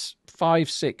bats 5,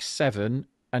 6, 7,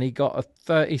 and he got a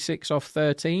 36 off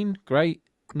 13. Great.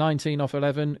 19 off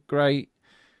 11. Great.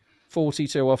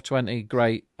 42 off 20.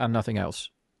 Great. And nothing else.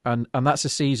 And that's a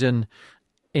season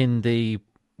in the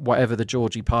whatever the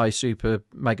Georgie Pie Super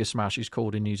Mega Smash is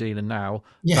called in New Zealand now,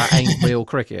 Yeah. that ain't real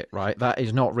cricket, right? That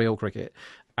is not real cricket.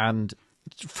 And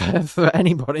for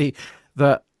anybody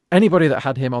that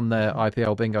had him on their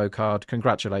IPL bingo card,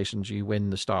 congratulations, you win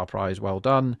the Star Prize. Well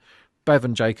done.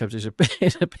 Bevan Jacobs is a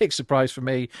big surprise for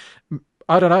me.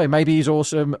 I don't know. Maybe he's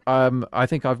awesome. I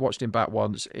think I've watched him bat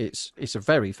once. It's a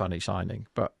very funny signing.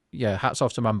 But yeah, hats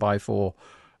off to Mumbai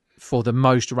for the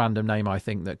most random name I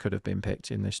think that could have been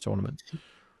picked in this tournament.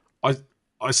 I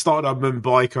started on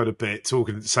Mumbai kind of bit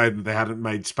saying that they hadn't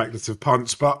made speculative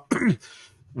punts, but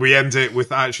we end it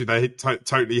with actually they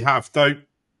totally have. Though I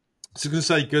was going to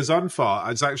say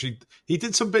Gazanfar he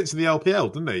did some bits in the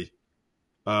LPL, didn't he?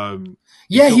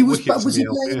 He was. But was he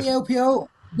playing in the LPL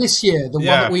this year? The one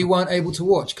that we weren't able to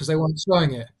watch because they weren't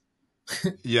showing it.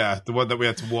 Yeah, the one that we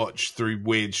had to watch through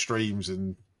weird streams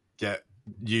and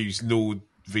use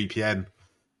NordVPN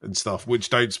and stuff,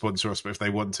 which don't sponsor us, but if they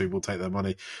want to, we'll take their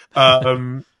money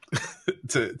to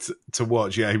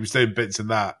watch. Yeah, he was doing bits in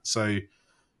that. So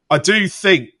I do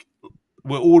think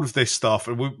with all of this stuff,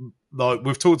 and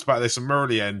we've talked about this on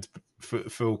Murali end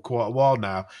for quite a while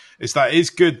now, is that it's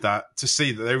good to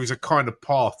see that there is a kind of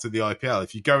path to the IPL.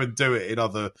 If you go and do it in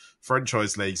other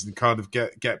franchise leagues and kind of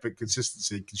get a bit of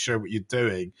consistency and can show what you're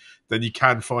doing, then you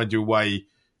can find your way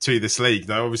to this league.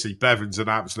 Though obviously Bevan's an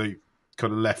absolute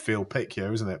kind of left field pick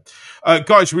here, isn't it?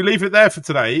 Guys, should we leave it there for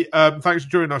today? Thanks for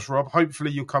joining us, Rob.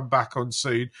 Hopefully you'll come back on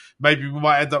soon. Maybe we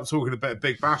might end up talking a bit of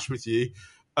Big Bash with you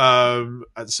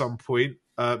at some point.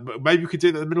 Maybe we could do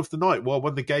it in the middle of the night while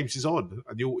one of the games is on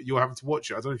and you're having to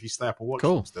watch it. I don't know if you stay up and watch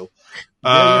them still.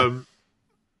 And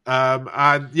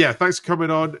thanks for coming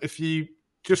on. If you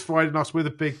just finding us with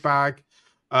a big bag,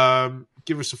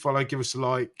 give us a follow, give us a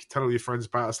like, tell all your friends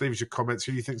about us, leave us your comments.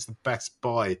 Who do you think is the best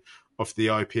buy of the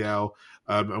IPL,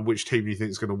 and which team do you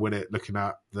think is going to win it, looking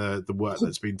at the work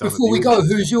that's been done. Before we go,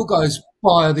 who's your guys'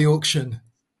 buy of the auction?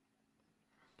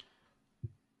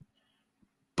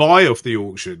 Buy of the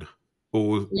auction?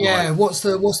 What's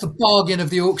the bargain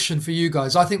of the auction for you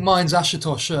guys? I think mine's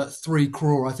Ashutosh at 3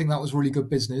 crore. I think that was really good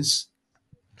business.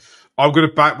 I'm going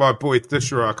to back my boy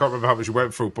Tushara. I can't remember how much he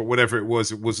went for, but whatever it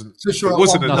wasn't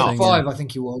Tushara enough. 5, I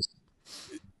think he was.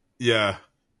 Yeah.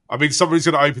 I mean, somebody's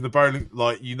going to open the bowling,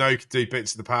 could do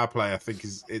bits in the power play. I think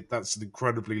that's an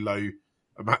incredibly low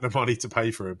amount of money to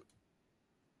pay for him.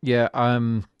 Yeah.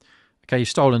 Okay, you've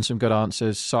stolen some good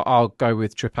answers, so I'll go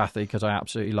with Tripathi because I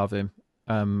absolutely love him.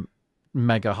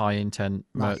 Mega high intent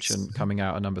merchant coming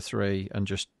out at number 3 and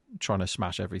just trying to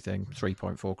smash everything.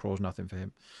 3.4 crores, nothing for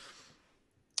him.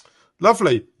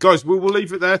 Lovely. Guys, we'll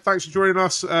leave it there. Thanks for joining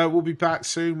us. We'll be back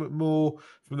soon with more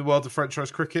from the world of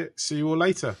franchise cricket. See you all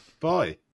later. Bye.